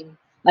talking,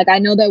 like, I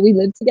know that we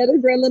lived together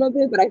for a little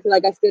bit, but I feel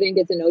like I still didn't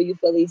get to know you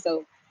fully.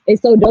 So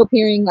it's so dope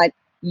hearing like,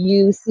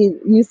 you see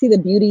the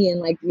beauty in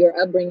like your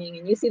upbringing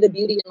and you see the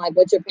beauty in like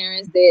what your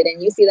parents did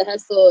and you see the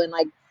hustle and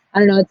like, I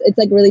don't know, it's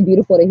like really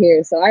beautiful to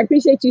hear. So I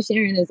appreciate you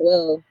sharing as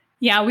well.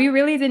 Yeah, we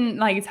really didn't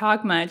like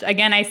talk much.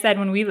 Again, I said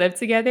when we lived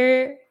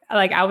together,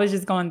 like I was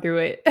just going through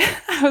it.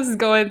 I was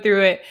going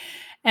through it.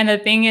 And the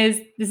thing is,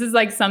 this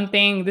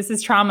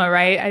is trauma,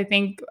 right? I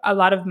think a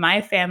lot of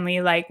my family,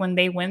 like when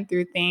they went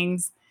through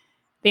things,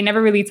 they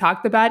never really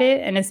talked about it.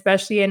 And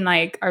especially in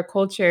like our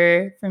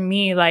culture, for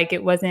me, like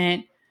it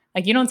wasn't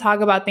like you don't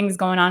talk about things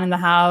going on in the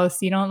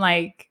house. You don't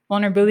like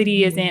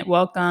vulnerability isn't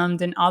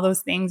welcomed and all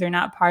those things are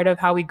not part of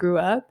how we grew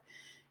up.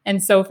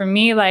 And so for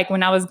me, like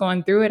when I was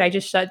going through it, I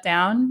just shut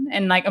down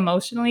and like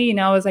emotionally, you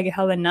know, I was like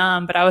hella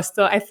numb, but I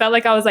felt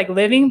like I was like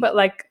living, but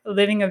like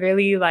living a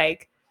really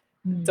like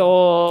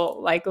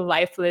dull, like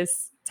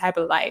lifeless type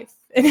of life.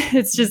 And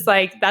it's just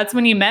like, that's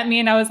when you met me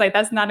and I was like,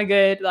 that's not a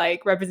good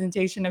like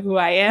representation of who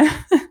I am.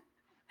 I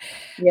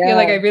feel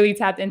like I really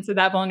tapped into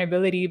that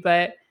vulnerability,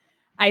 but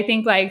I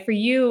think like for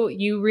you,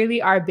 you really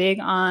are big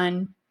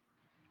on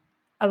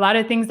a lot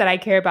of things that I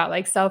care about,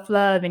 like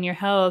self-love and your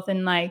health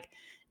and like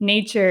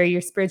nature,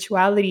 your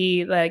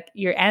spirituality, like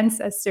your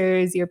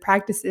ancestors, your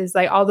practices,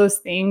 like all those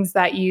things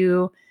that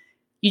you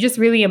just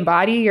really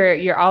embody.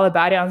 You're all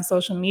about it on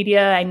social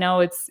media. I know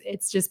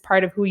it's just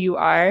part of who you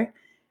are.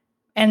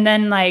 And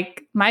then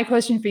like my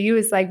question for you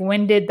is like,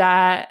 when did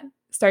that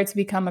start to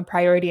become a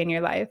priority in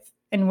your life?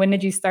 And when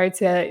did you start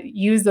to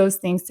use those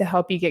things to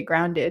help you get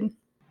grounded?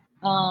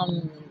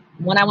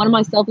 When I went on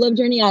my self-love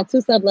journey, I had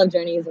 2 self-love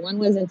journeys. One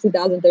was in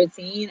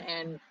 2013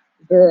 and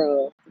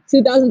girl,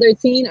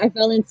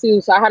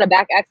 2013, so I had a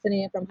back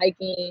accident from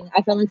hiking.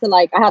 I fell into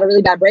like, I had a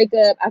really bad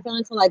breakup. I fell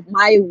into like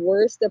my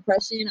worst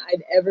depression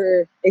I've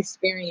ever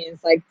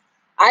experienced. Like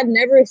I've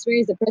never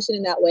experienced depression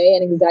in that way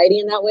and anxiety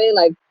in that way.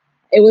 Like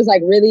it was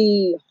like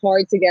really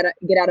hard to get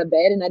out of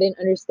bed and I didn't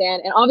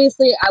understand. And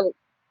obviously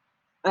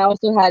I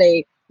also had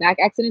a back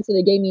accident. So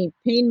they gave me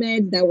pain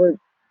meds that were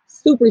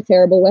super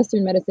terrible.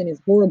 Western medicine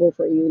is horrible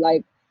for you.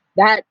 Like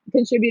that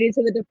contributed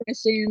to the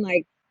depression.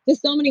 Like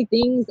just so many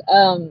things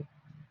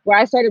where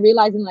I started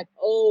realizing like,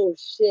 oh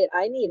shit,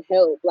 I need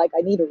help. Like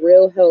I need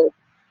real help.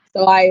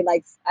 So I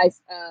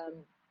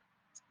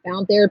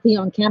found therapy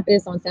on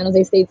campus, on San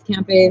Jose State's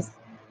campus.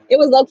 It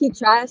was low key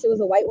trash. It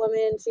was a white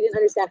woman. She didn't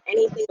understand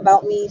anything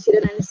about me. She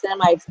didn't understand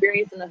my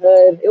experience in the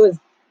hood. It was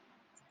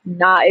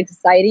not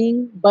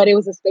exciting, but it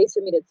was a space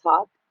for me to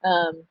talk.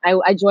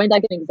 I joined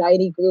like an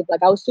anxiety group.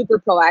 Like I was super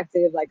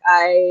proactive. Like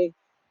I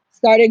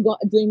started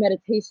doing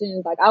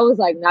meditations. Like I was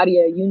like,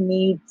 Nadia, you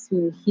need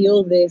to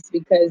heal this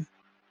because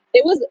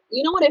it was,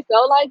 you know what it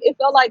felt like? It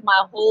felt like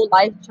my whole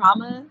life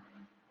trauma.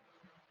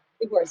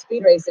 People are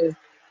speed racers.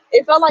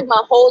 It felt like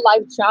my whole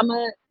life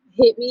trauma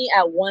hit me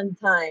at one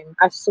time.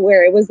 I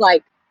swear it was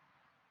like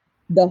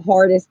the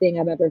hardest thing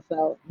I've ever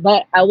felt.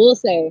 But I will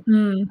say,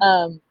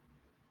 um,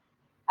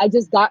 I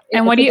just got.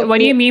 And I what do took you a what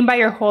do you full. mean by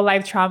your whole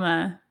life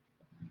trauma?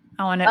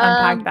 I want to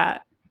unpack Um,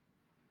 that.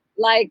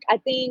 like I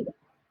think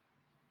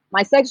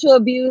my sexual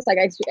abuse. Like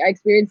I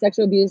experienced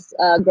sexual abuse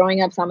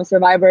growing up, so I'm a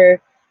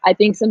survivor. I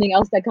think something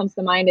else that comes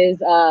to mind is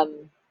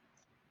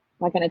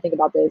why can't I think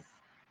about this?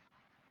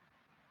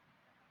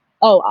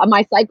 Oh,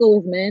 my cycle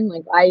with men.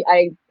 Like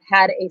I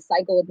had a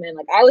cycle with men.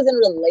 Like I was in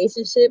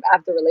relationship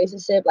after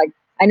relationship. Like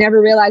I never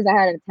realized I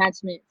had an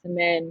attachment to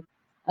men.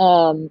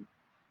 Um,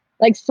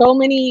 like so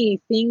many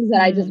things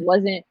that I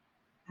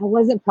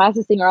wasn't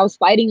processing, or I was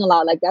fighting a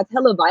lot. Like that's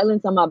hella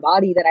violence on my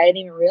body that I didn't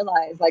even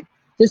realize. Like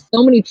just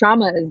so many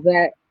traumas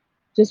that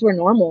just were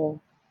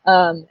normal.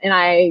 And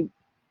I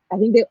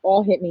think they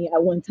all hit me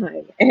at one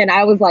time, and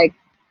I was like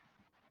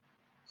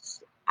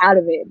out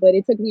of it. But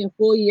it took me a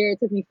full year. It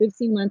took me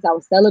 15 months. I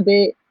was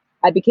celibate.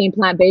 I became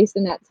plant-based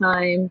in that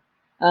time.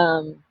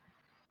 Um,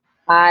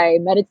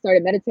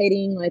 started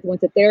meditating, like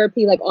went to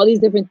therapy, like all these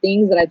different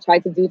things that I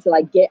tried to do to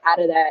like get out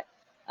of that.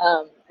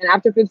 And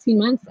after 15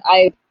 months,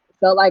 I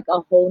felt like a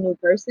whole new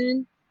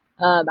person.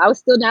 I was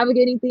still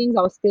navigating things,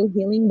 I was still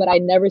healing, but I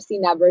never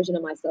seen that version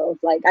of myself.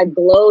 Like I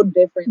glowed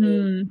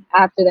differently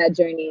after that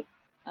journey.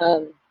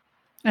 Um,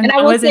 And and I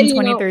that will was say, in you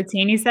know,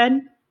 2013, you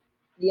said?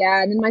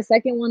 yeah. And then my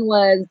second one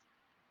was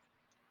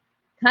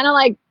kind of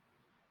like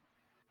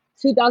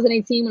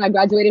 2018 when I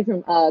graduated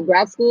from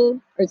grad school,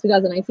 or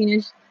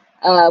 2019ish.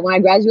 When I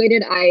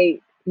graduated, I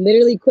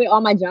literally quit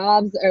all my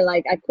jobs, or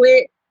like I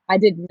quit. I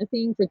did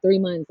nothing for 3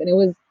 months, and it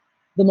was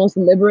the most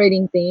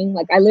liberating thing.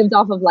 Like I lived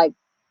off of like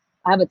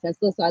I have a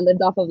Tesla, so I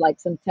lived off of like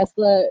some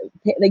Tesla.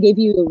 They gave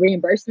you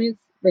reimbursements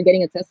for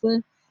getting a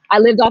Tesla. I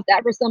lived off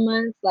that for some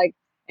months, like,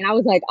 and I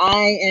was like,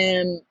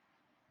 I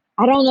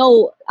don't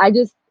know. I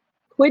just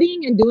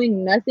quitting and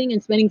doing nothing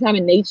and spending time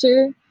in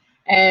nature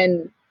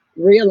and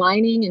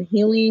realigning and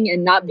healing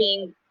and not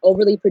being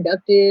overly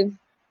productive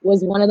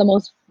was one of the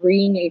most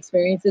freeing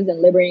experiences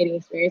and liberating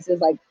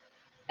experiences like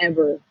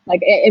ever.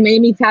 Like it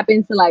made me tap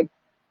into like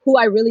who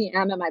I really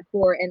am at my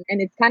core. And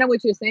it's kind of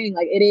what you're saying.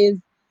 Like it is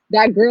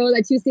that girl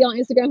that you see on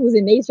Instagram who's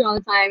in nature all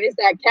the time. It's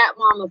that cat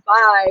mom of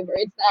 5, or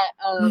it's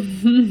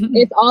that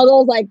it's all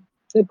those like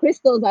the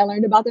crystals I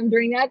learned about them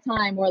during that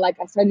time, or like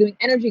I started doing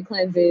energy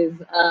cleanses.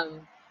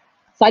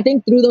 So I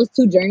think through those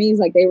two journeys,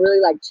 like they really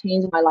like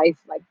changed my life,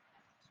 like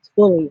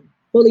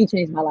fully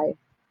changed my life.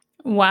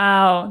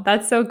 Wow,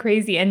 that's so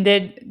crazy. And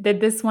did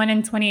this one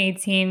in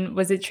 2018,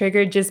 was it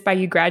triggered just by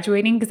you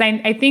graduating? Because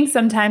I think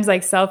sometimes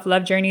like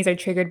self-love journeys are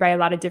triggered by a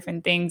lot of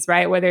different things,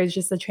 right? Whether it's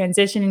just a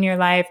transition in your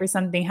life or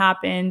something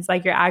happens,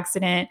 like your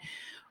accident,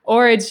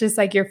 or it's just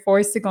like you're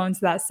forced to go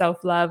into that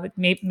self-love,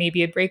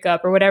 maybe a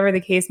breakup or whatever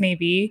the case may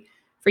be.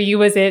 For you,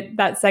 was it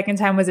that second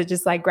time, was it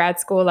just like grad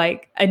school,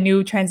 like a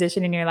new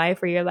transition in your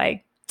life where you're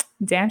like,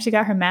 damn, she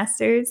got her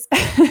master's?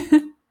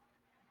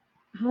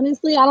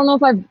 Honestly, I don't know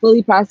if I've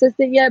fully processed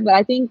it yet, but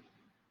I think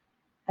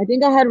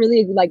I had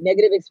really like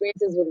negative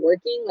experiences with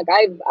working. Like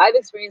I've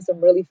experienced some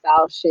really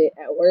foul shit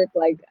at work.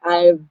 Like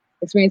I've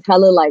experienced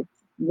hella like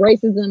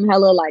racism,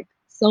 hella like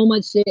so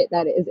much shit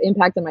that is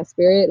impacting my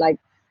spirit. Like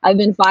I've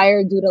been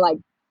fired due to like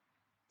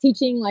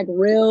teaching like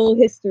real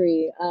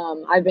history.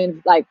 I've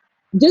been like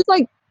just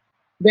like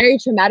very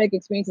traumatic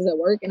experiences at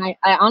work, and I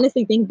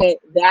honestly think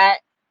that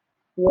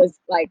was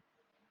like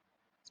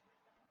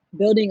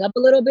building up a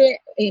little bit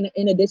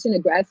in addition to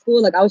grad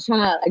school. Like I was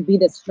trying to like be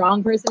the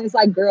strong person. It's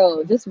like,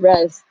 girl, just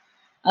rest.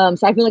 So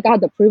I feel like I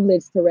had the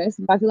privilege to rest.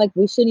 But I feel like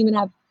we shouldn't even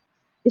have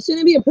it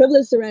shouldn't be a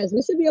privilege to rest.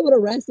 We should be able to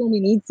rest when we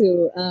need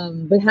to.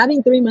 But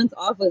having 3 months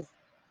off was,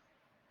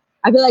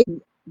 I feel like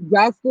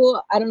grad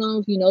school, I don't know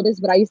if you know this,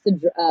 but I used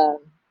to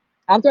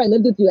after I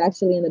lived with you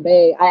actually in the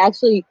Bay, I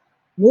actually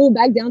moved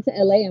back down to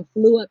LA and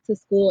flew up to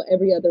school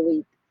every other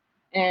week.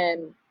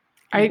 And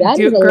I that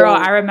is do, a girl,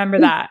 lot. I remember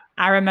that.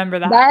 I remember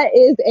that. That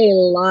is a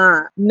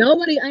lot.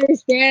 Nobody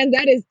understands.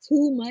 That is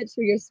too much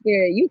for your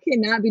spirit. You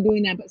cannot be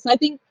doing that. But so I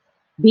think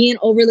being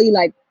overly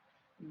like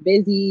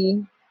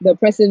busy, the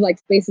oppressive like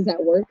spaces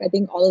at work, I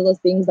think all of those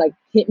things like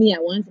hit me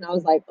at once, and I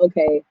was like,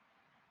 okay,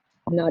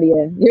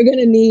 Nadia, you're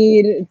gonna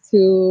need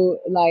to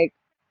like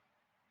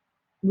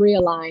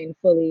realign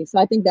fully. So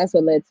I think that's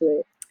what led to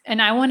it.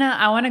 And I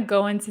wanna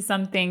go into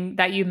something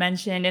that you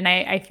mentioned, and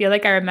I feel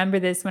like I remember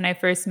this when I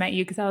first met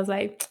you because I was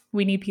like,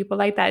 we need people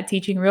like that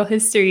teaching real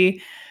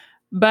history.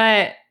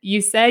 But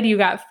you said you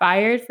got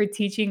fired for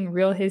teaching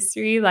real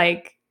history.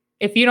 Like,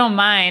 if you don't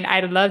mind,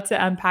 I'd love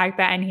to unpack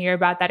that and hear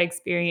about that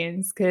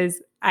experience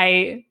because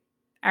I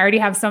already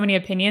have so many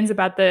opinions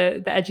about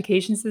the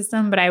education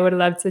system, but I would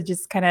love to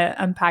just kind of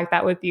unpack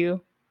that with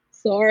you.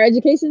 So our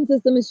education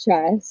system is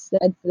trash.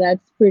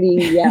 That's pretty,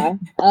 yeah.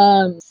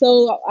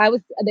 So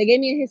they gave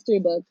me a history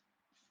book,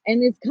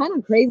 and it's kind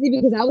of crazy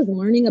because I was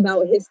learning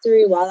about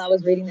history while I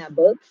was reading that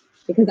book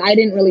because I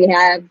didn't really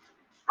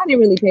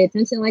pay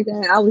attention like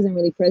that. I wasn't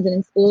really present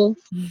in school.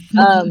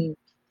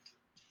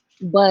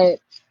 But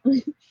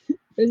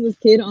there's this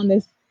kid on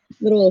this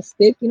little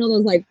stick, you know,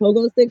 those like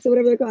pogo sticks or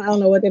whatever they're called. I don't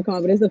know what they're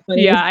called, but it's the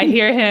funniest. Yeah, I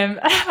hear him.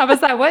 I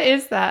was like, what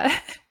is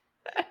that?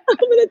 I'm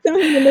gonna tell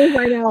him the name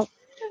right now.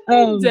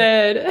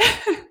 Dead.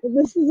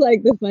 This is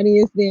like the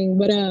funniest thing,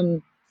 but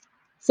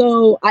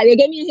so they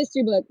gave me a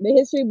history book. The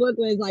history book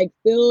was like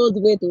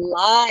filled with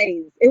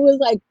lies. It was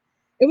like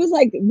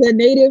the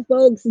native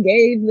folks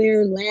gave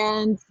their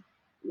land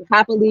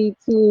happily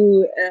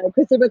to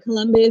Christopher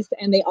Columbus,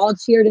 and they all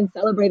cheered and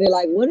celebrated.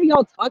 Like, what are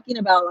y'all talking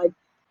about? Like,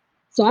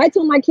 so I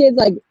told my kids,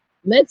 like,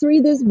 let's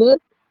read this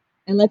book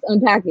and let's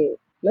unpack it.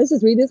 Let's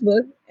just read this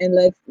book and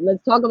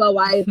let's talk about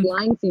why it's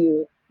lying to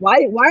you. Why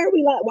are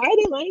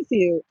they lying to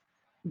you?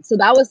 So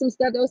that was some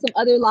stuff. There was some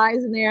other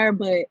lies in there,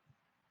 but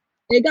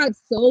it got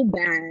so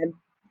bad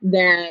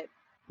that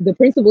the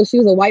principal, she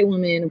was a white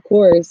woman, of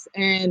course,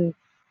 and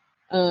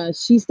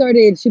she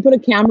put a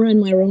camera in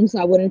my room so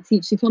I wouldn't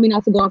teach. She told me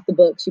not to go off the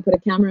book. She put a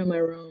camera in my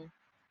room.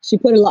 She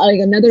put like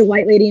another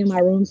white lady in my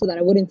room so that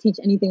I wouldn't teach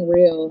anything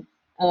real.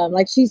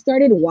 Like she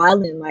started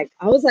wilding. Like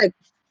I was like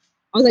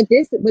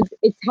this, but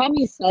it taught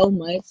me so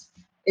much.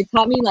 It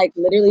taught me like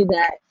literally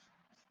that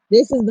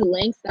this is the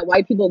lengths that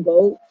white people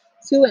go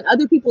to, and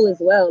other people as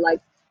well,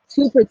 like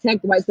to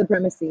protect white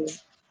supremacy.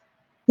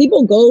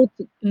 People go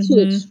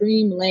to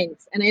extreme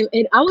lengths, and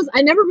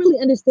I never really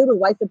understood what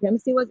white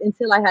supremacy was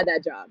until I had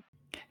that job.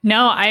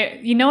 No,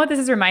 you know what this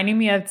is reminding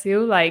me of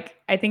too? Like,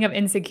 I think of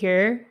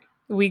Insecure.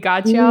 We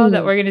Got Y'all,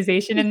 the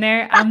organization in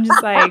there. I'm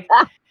just like,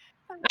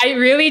 I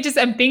really just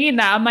am thinking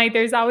that. I'm like,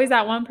 there's always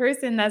that one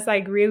person that's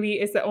like really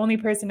is the only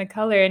person of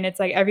color. And it's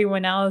like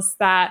everyone else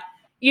that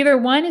either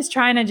one is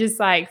trying to just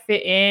like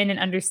fit in and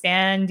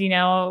understand, you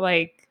know,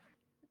 like,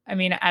 I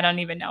mean, I don't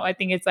even know. I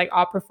think it's like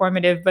all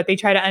performative, but they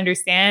try to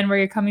understand where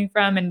you're coming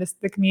from and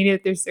the community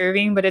that they're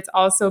serving. But it's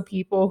also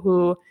people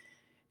who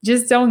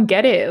just don't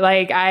get it.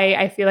 Like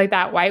I feel like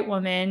that white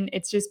woman,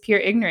 it's just pure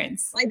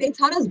ignorance. Like they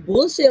taught us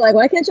bullshit. Like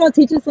why can't y'all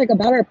teach us like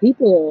about our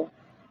people?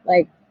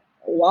 Like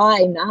why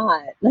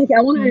not? Like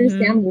I want to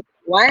understand,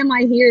 why am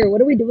I here? What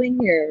are we doing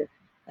here?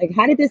 Like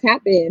how did this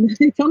happen?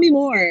 Tell me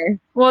more.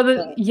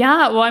 Well,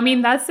 yeah. Well, I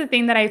mean, that's the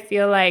thing that I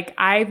feel like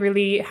I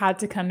really had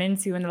to come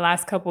into in the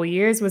last couple of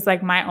years was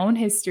like my own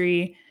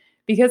history,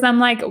 because I'm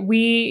like,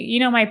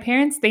 my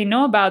parents, they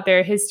know about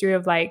their history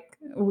of like,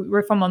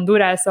 we're from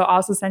Honduras, so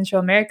also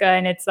Central America.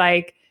 And it's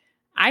like,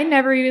 I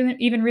never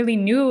even really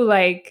knew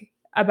like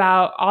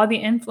about all the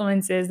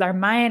influences, our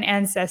Mayan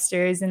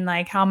ancestors, and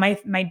like how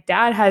my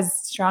dad has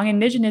strong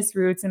indigenous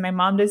roots and my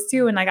mom does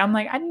too. And like, I'm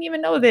like, I didn't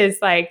even know this.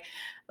 Like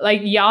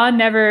y'all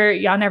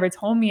never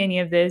told me any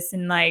of this.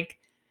 And like,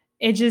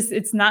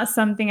 it's not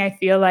something I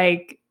feel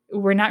like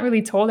we're not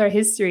really told our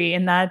history.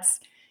 And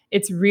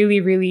it's really,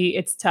 really,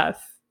 it's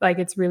tough. Like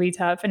it's really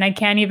tough. And I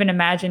can't even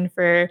imagine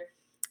for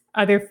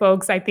other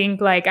folks. I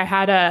think like I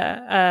had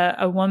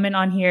a woman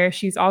on here.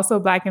 She's also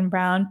Black and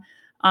brown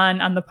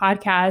on the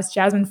podcast,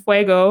 Jasmine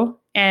Fuego.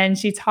 And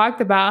she talked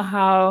about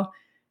how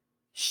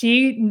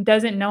she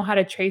doesn't know how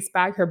to trace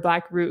back her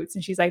Black roots.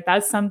 And she's like,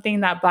 that's something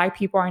that Black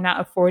people are not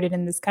afforded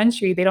in this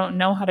country. They don't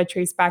know how to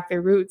trace back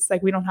their roots.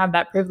 Like we don't have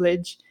that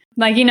privilege.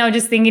 Like,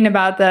 just thinking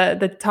about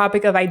the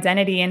topic of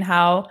identity and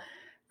how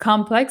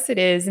complex it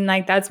is. And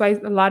like, that's why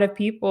a lot of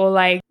people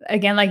like,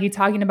 again, like you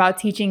talking about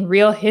teaching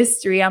real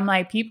history. I'm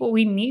like,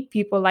 we need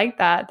people like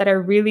that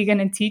are really going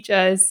to teach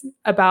us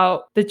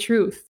about the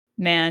truth,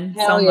 man.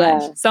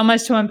 So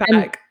much to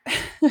unpack.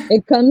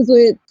 It comes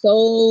with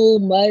so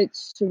much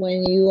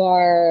when you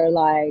are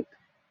like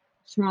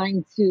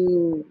trying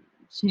to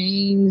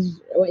change,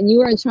 when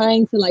you are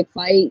trying to like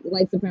fight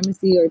white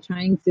supremacy or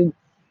trying to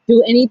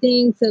do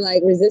anything to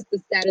like resist the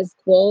status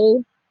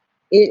quo.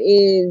 It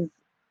is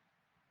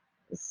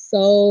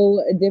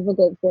so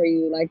difficult for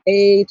you. Like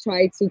they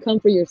try to come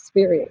for your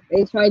spirit.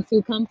 They try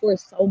to come for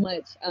so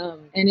much.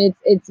 And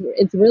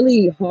it's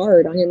really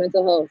hard on your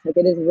mental health. Like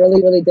it is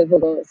really, really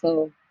difficult.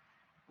 So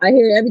I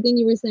hear everything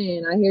you were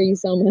saying. I hear you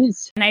so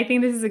much. And I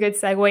think this is a good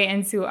segue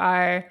into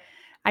our,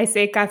 I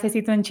say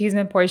cafecito and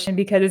chisme portion,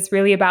 because it's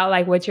really about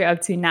like what you're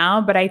up to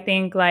now. But I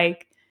think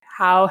like,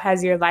 how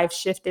has your life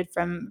shifted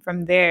from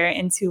there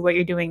into what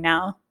you're doing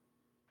now?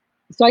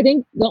 So I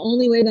think the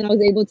only way that I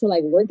was able to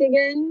like work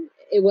again,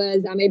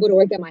 I'm able to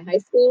work at my high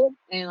school,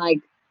 and like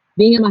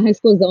being at my high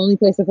school is the only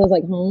place that feels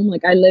like home.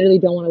 Like I literally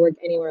don't want to work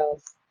anywhere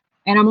else.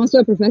 And I'm also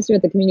a professor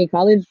at the community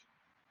college.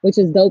 which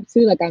is dope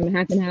too. Like I'm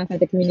half and half at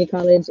the community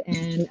college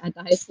and at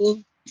the high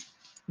school.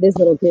 This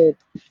little kid.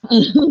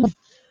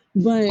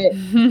 But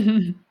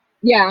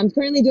yeah, I'm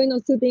currently doing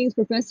those two things,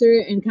 professor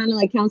and kind of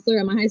like counselor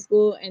at my high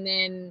school. And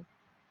then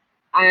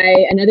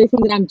another thing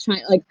that I'm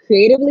trying like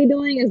creatively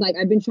doing is like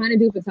I've been trying to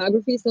do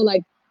photography. So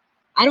like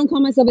I don't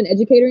call myself an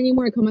educator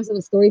anymore. I call myself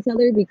a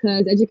storyteller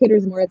because educator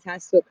is more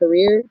attached to a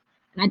career.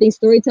 And I think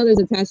storyteller is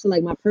attached to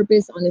like my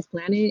purpose on this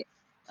planet.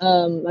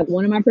 Like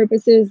one of my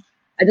purposes.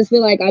 I just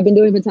feel like I've been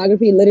doing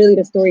photography literally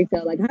to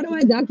storytell. Like, how do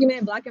I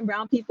document Black and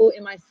brown people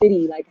in my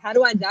city? Like, how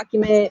do I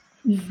document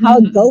how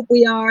dope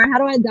we are? How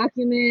do I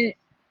document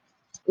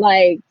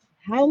like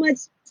how much,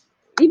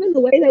 even the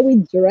way that we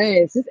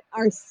dress, just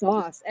our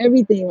sauce,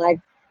 everything. Like,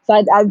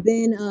 so I've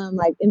been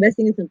like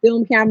investing in some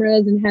film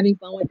cameras and having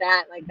fun with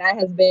that. Like, that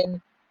has been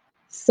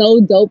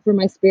so dope for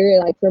my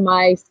spirit, like for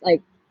my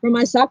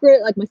chakra,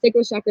 like my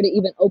sacral chakra to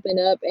even open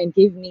up and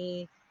give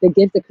me the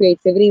gift of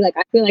creativity. Like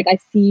I feel like I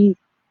see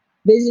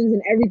visions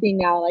and everything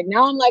now. Like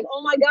now I'm like,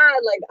 oh my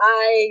God, like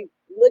I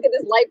look at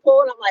this light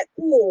pole and I'm like,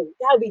 ooh,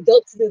 that would be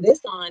dope to do this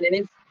on. And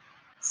it's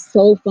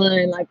so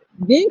fun. Like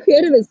being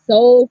creative is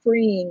so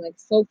freeing, like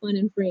so fun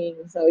and freeing.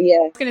 So yeah. I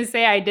was gonna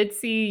say, I did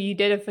see you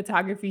did a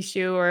photography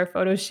shoot or a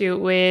photo shoot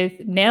with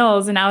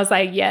nails, and I was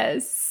like,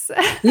 yes.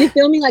 You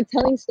feel me? Like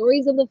telling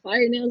stories of the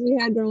fire nails we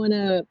had growing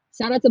up.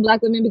 Shout out to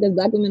Black women because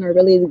Black women are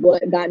really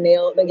what got the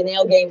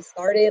nail game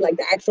started. Like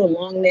the actual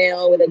long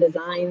nail with a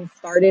design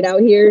started out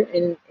here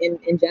in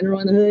general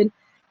in the hood.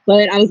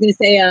 But I was gonna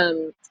say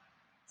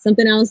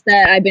something else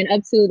that I've been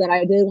up to that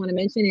I did want to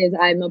mention is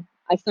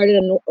I started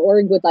an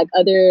org with like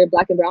other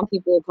Black and brown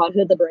people called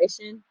Hood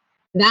Liberation.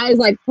 That is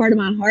like part of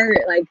my heart.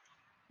 Like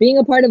being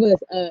a part of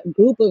a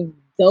group of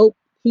dope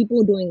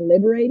people doing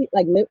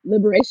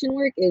liberation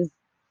work is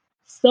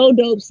so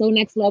dope, so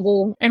next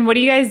level. And what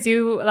do you guys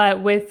do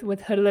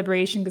with Hood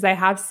Liberation? Because I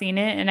have seen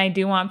it, and I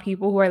do want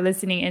people who are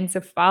listening in to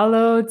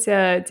follow,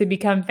 to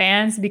become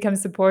fans, to become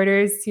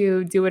supporters,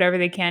 to do whatever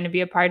they can to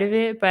be a part of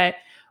it. But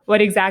what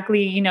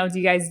exactly, do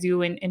you guys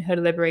do in Hood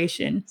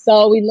Liberation?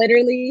 So we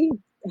literally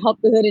help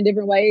the hood in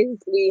different ways.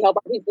 We help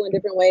our people in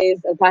different ways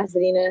of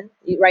Pasadena.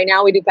 Right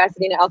now we do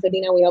Pasadena,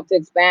 Altadena. We hope to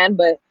expand,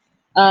 but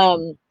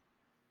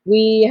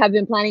we have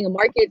been planning a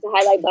market to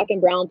highlight Black and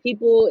brown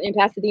people in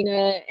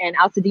Pasadena and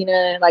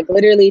Altadena, like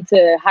literally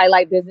to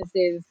highlight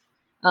businesses.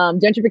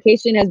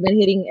 Gentrification has been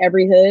hitting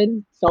every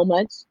hood so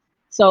much.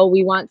 So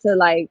we want to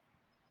like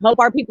help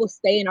our people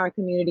stay in our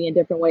community in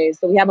different ways.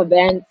 So we have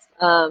events.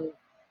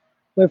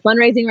 We're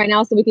fundraising right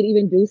now so we can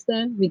even do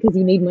stuff because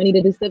you need money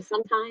to do stuff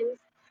sometimes.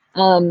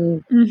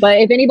 But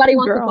if anybody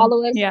wants to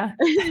follow us, yeah.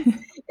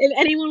 If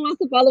anyone wants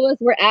to follow us,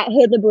 we're at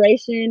Hood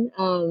Liberation.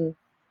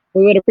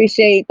 We would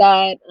appreciate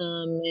that.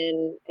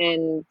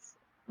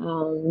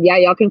 Yeah,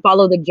 y'all can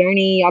follow the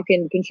journey. Y'all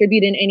can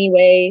contribute in any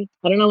way.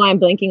 I don't know why I'm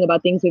blanking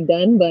about things we've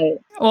done, but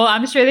well,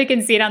 I'm sure they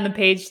can see it on the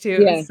page too.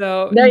 Yeah.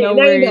 So there no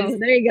worries. You go.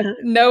 There you go.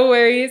 No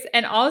worries.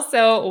 And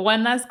also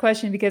one last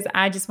question, because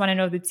I just want to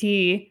know the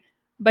tea.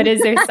 But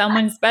is there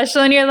someone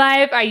special in your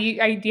life? Do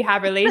you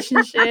have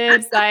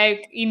relationships?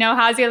 Like,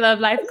 how's your love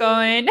life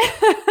going?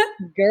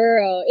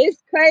 Girl,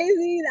 it's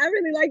crazy. I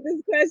really like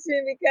this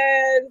question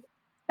because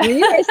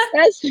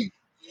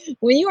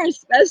when you are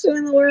special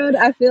in the world,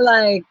 I feel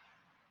like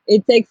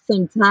it takes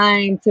some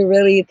time to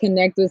really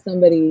connect with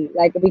somebody.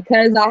 Like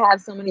because I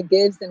have so many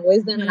gifts and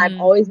wisdom and I've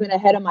always been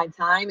ahead of my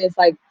time. It's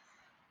like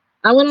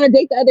I went on a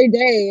date the other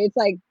day. It's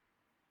like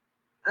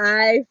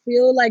I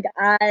feel like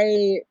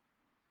I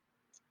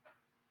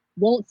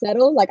won't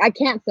settle. Like I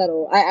can't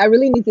settle. I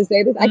really need to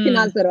say this. I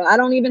cannot settle. I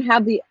don't even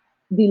have the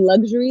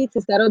luxury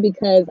to settle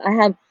because I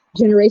have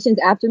generations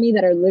after me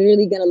that are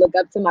literally gonna look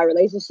up to my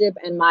relationship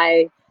and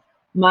my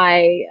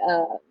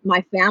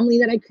family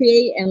that I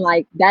create, and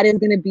like that is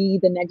gonna be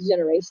the next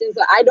generation.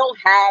 So I don't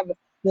have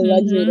the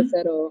luxury to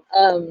settle.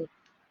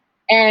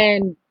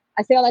 And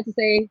I say all that to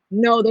say,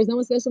 no, there's no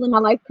one special in my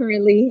life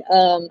currently.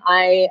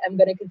 I am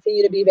gonna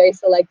continue to be very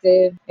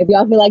selective. If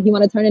y'all feel like you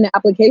want to turn in an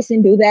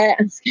application, do that.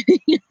 I'm just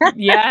kidding.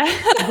 Yeah.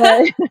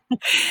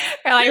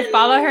 Or like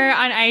follow her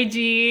on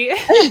IG.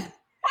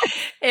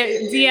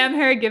 DM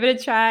her, give it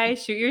a try,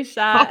 shoot your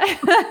shot.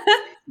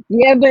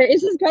 Yeah, but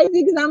it's just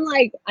crazy because I'm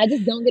like, I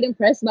just don't get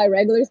impressed by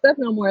regular stuff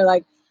no more.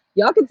 Like,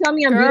 y'all can tell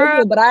me I'm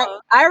beautiful, but I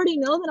already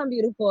know that I'm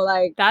beautiful.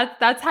 Like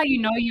that's how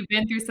you know you've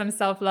been through some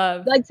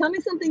self-love. Like, tell me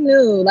something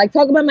new. Like,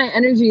 talk about my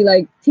energy.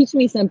 Like, teach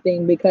me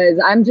something because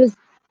I'm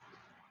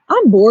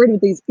bored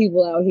with these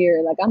people out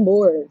here. Like, I'm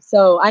bored.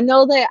 So I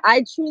know that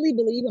I truly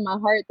believe in my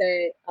heart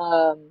that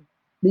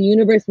the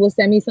universe will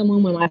send me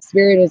someone when my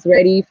spirit is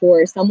ready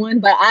for someone.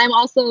 But I'm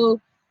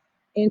also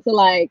into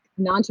like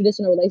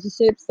non-traditional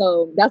relationships,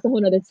 so that's a whole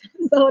nother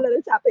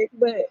topic.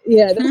 But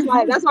yeah,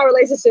 that's my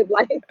relationship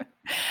life.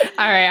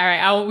 All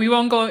right. We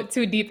won't go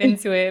too deep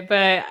into it,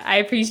 but I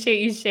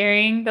appreciate you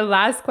sharing. The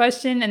last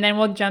question, and then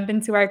we'll jump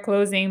into our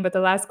closing. But the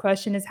last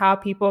question is how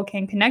people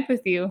can connect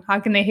with you. How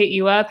can they hit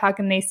you up? How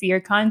can they see your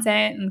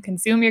content and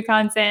consume your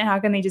content? How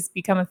can they just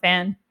become a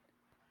fan?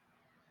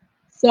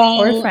 So,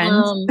 or a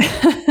friend?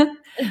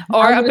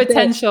 or a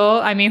potential.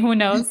 I mean, who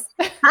knows?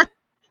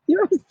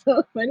 You're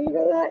so funny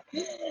for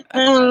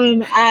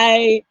that.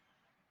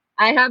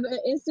 I have an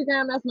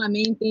Instagram. That's my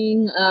main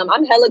thing.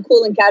 I'm hella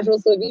cool and casual.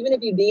 So even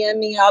if you DM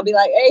me, I'll be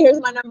like, hey,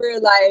 here's my number.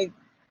 Like,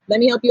 let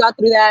me help you out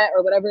through that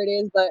or whatever it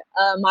is. But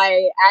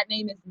my ad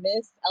name is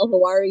Miss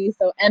Elhawary.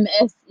 So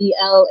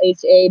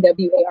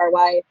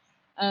Meselhawary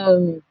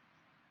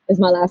is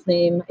my last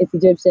name. It's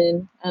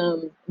Egyptian.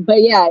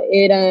 But yeah,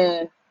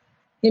 hit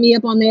me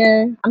up on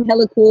there. I'm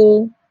hella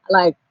cool.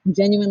 Like,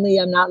 genuinely,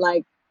 I'm not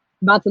like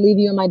about to leave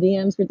you in my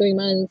DMs for 3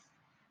 months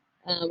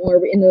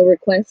or in the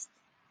request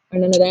or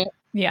none of that.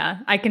 Yeah,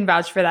 I can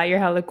vouch for that. You're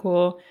hella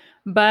cool.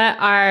 But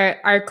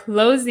our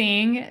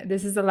closing,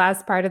 this is the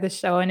last part of the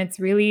show, and it's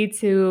really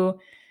to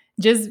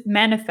just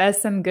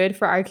manifest some good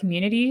for our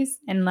communities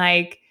and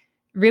like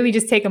really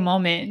just take a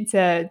moment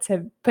to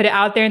put it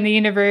out there in the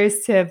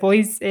universe, to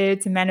voice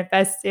it, to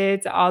manifest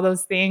it, to all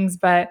those things.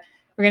 But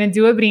we're gonna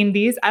do a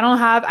brindis. I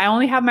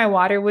only have my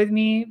water with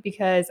me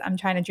because I'm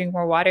trying to drink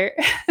more water.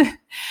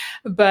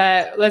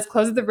 But let's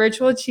close with the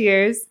virtual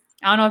cheers.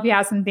 I don't know if you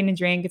have something to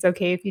drink. It's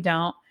okay if you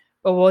don't.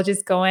 But we'll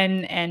just go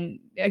in, and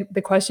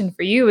the question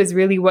for you is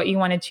really what you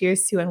want to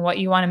cheers to and what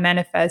you want to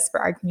manifest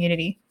for our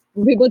community.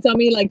 People tell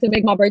me like to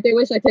make my birthday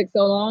wish. I take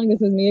so long. This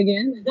is me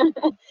again.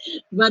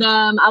 But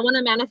I want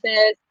to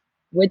manifest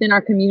within our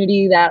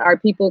community that our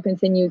people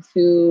continue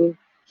to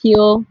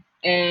heal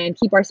and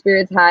keep our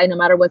spirits high no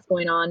matter what's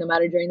going on, no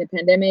matter during the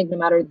pandemic, no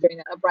matter during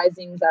the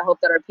uprisings. I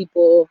hope that our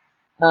people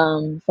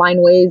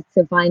find ways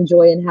to find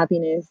joy and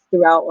happiness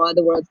throughout all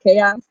the world's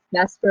chaos.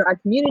 That's for our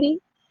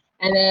community.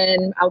 And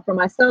then out for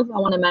myself, I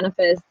want to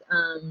manifest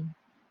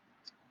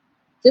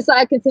just so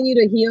I continue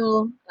to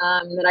heal,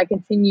 that I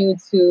continue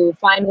to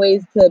find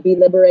ways to be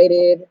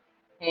liberated.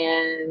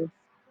 And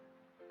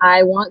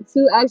I want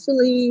to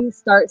actually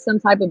start some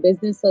type of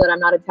business so that I'm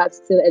not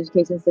attached to the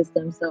education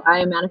system. So I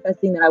am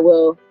manifesting that I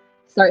will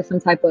start some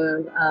type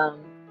of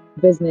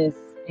business.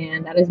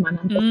 And that is my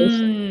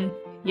manifestation.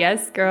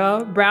 Yes,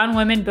 girl. Brown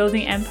women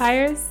building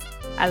empires.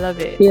 I love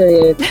it.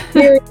 Period.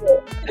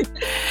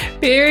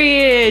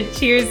 Period.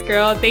 Cheers,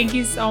 girl. Thank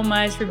you so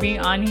much for being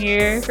on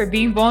here, for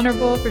being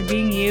vulnerable, for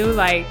being you.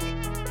 Like,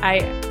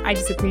 I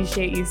just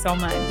appreciate you so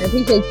much. I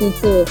appreciate you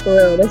too, for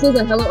real. This was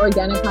a hella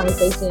organic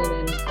conversation,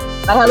 and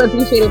I hella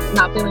appreciate it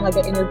not feeling like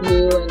an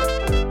interview.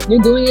 And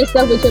you're doing your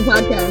stuff with your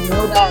podcast.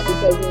 Know that,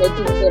 because you make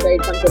people feel very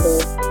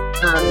comfortable.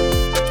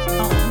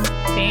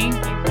 Thank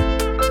you.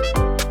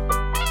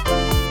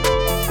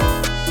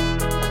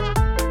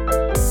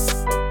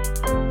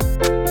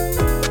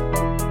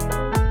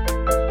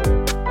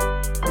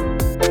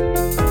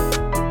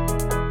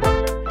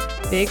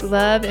 Big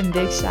love and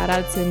big shout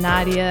out to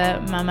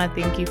Nadia. Mama,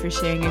 thank you for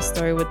sharing your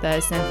story with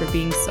us and for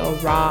being so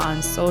raw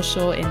on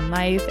social, in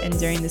life, and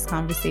during this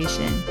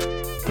conversation.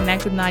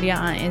 Connect with Nadia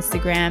on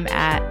Instagram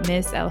at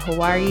Miss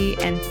Elhawary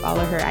and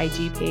follow her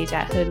IG page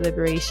at Hood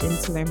Liberation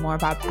to learn more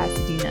about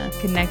Pasadena.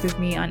 Connect with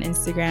me on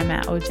Instagram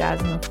at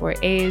Ojasmine with 4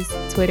 A's,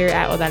 Twitter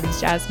at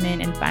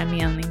OdalisJasmine, and find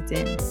me on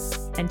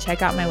LinkedIn. And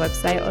check out my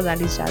website,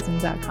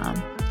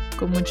 odalisjasmine.com.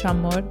 Con mucho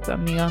amor, tu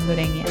amiga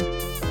hondureña.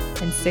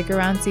 And stick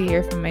around to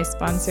hear from my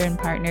sponsor and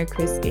partner,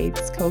 Chris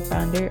Gates,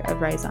 co-founder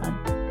of Rise On.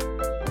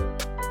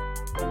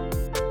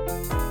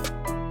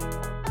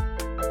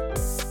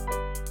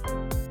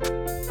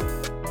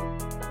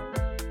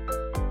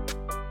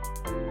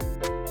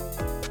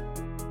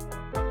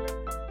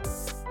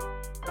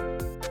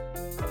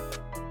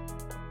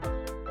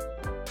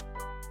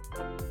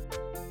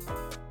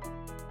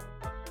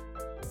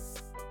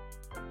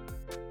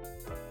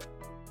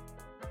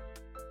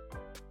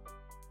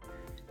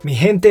 Mi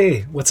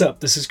gente, what's up?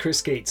 This is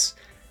Chris Gates.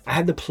 I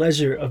had the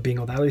pleasure of being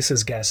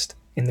Odalis' guest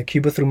in the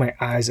Cuba Through My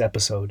Eyes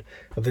episode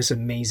of this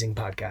amazing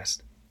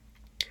podcast.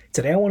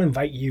 Today I want to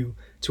invite you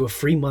to a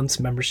free month's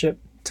membership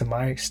to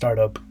my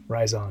startup,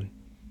 Rise On.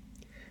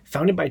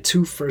 Founded by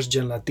 2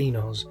 first-gen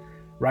Latinos,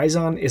 Rise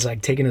On is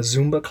like taking a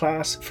Zumba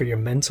class for your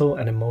mental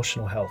and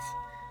emotional health.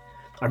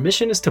 Our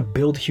mission is to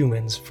build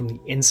humans from the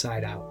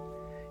inside out,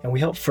 and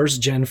we help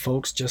first-gen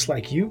folks just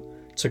like you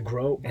to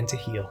grow and to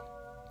heal.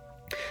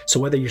 So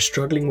whether you're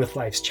struggling with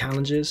life's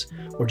challenges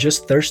or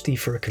just thirsty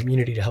for a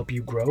community to help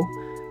you grow,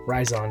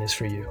 Rise On is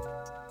for you.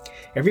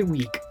 Every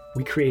week,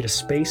 we create a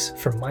space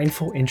for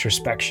mindful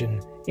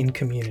introspection in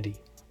community.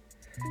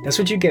 That's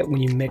what you get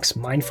when you mix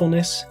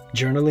mindfulness,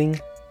 journaling,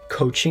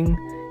 coaching,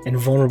 and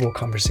vulnerable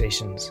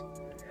conversations.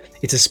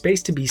 It's a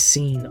space to be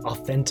seen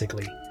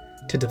authentically,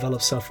 to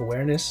develop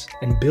self-awareness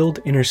and build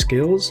inner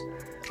skills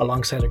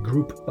alongside a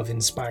group of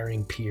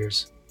inspiring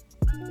peers.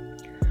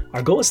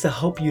 Our goal is to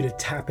help you to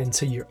tap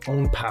into your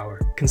own power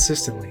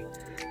consistently,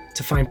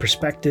 to find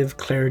perspective,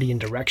 clarity,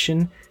 and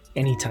direction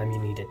anytime you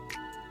need it.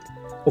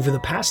 Over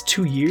the past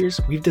 2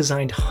 years, we've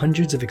designed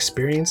hundreds of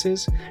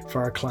experiences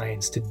for our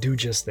clients to do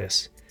just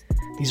this.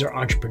 These are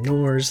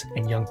entrepreneurs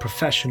and young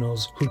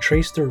professionals who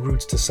trace their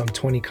roots to some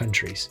 20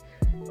 countries.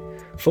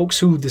 Folks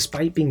who,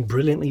 despite being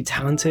brilliantly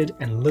talented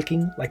and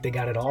looking like they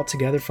got it all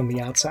together from the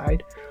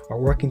outside, are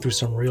working through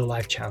some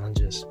real-life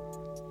challenges.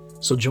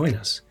 So join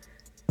us.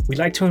 We'd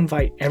like to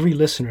invite every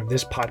listener of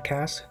this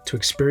podcast to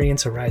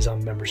experience a Rise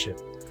On membership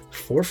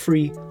for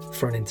free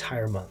for an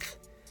entire month.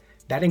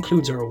 That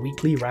includes our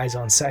weekly Rise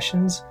On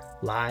sessions,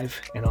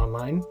 live and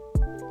online,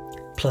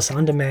 plus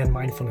on-demand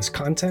mindfulness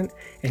content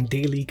and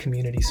daily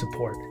community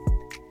support.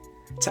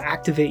 To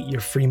activate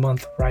your free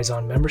month Rise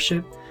On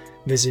membership,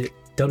 visit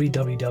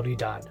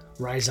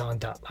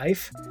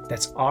www.riseon.life.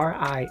 That's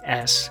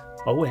RISON.LIFE.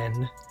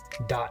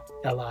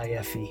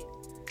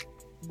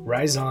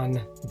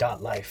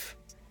 riseon.life.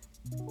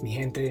 Mi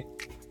gente,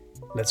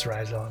 let's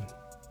rise on.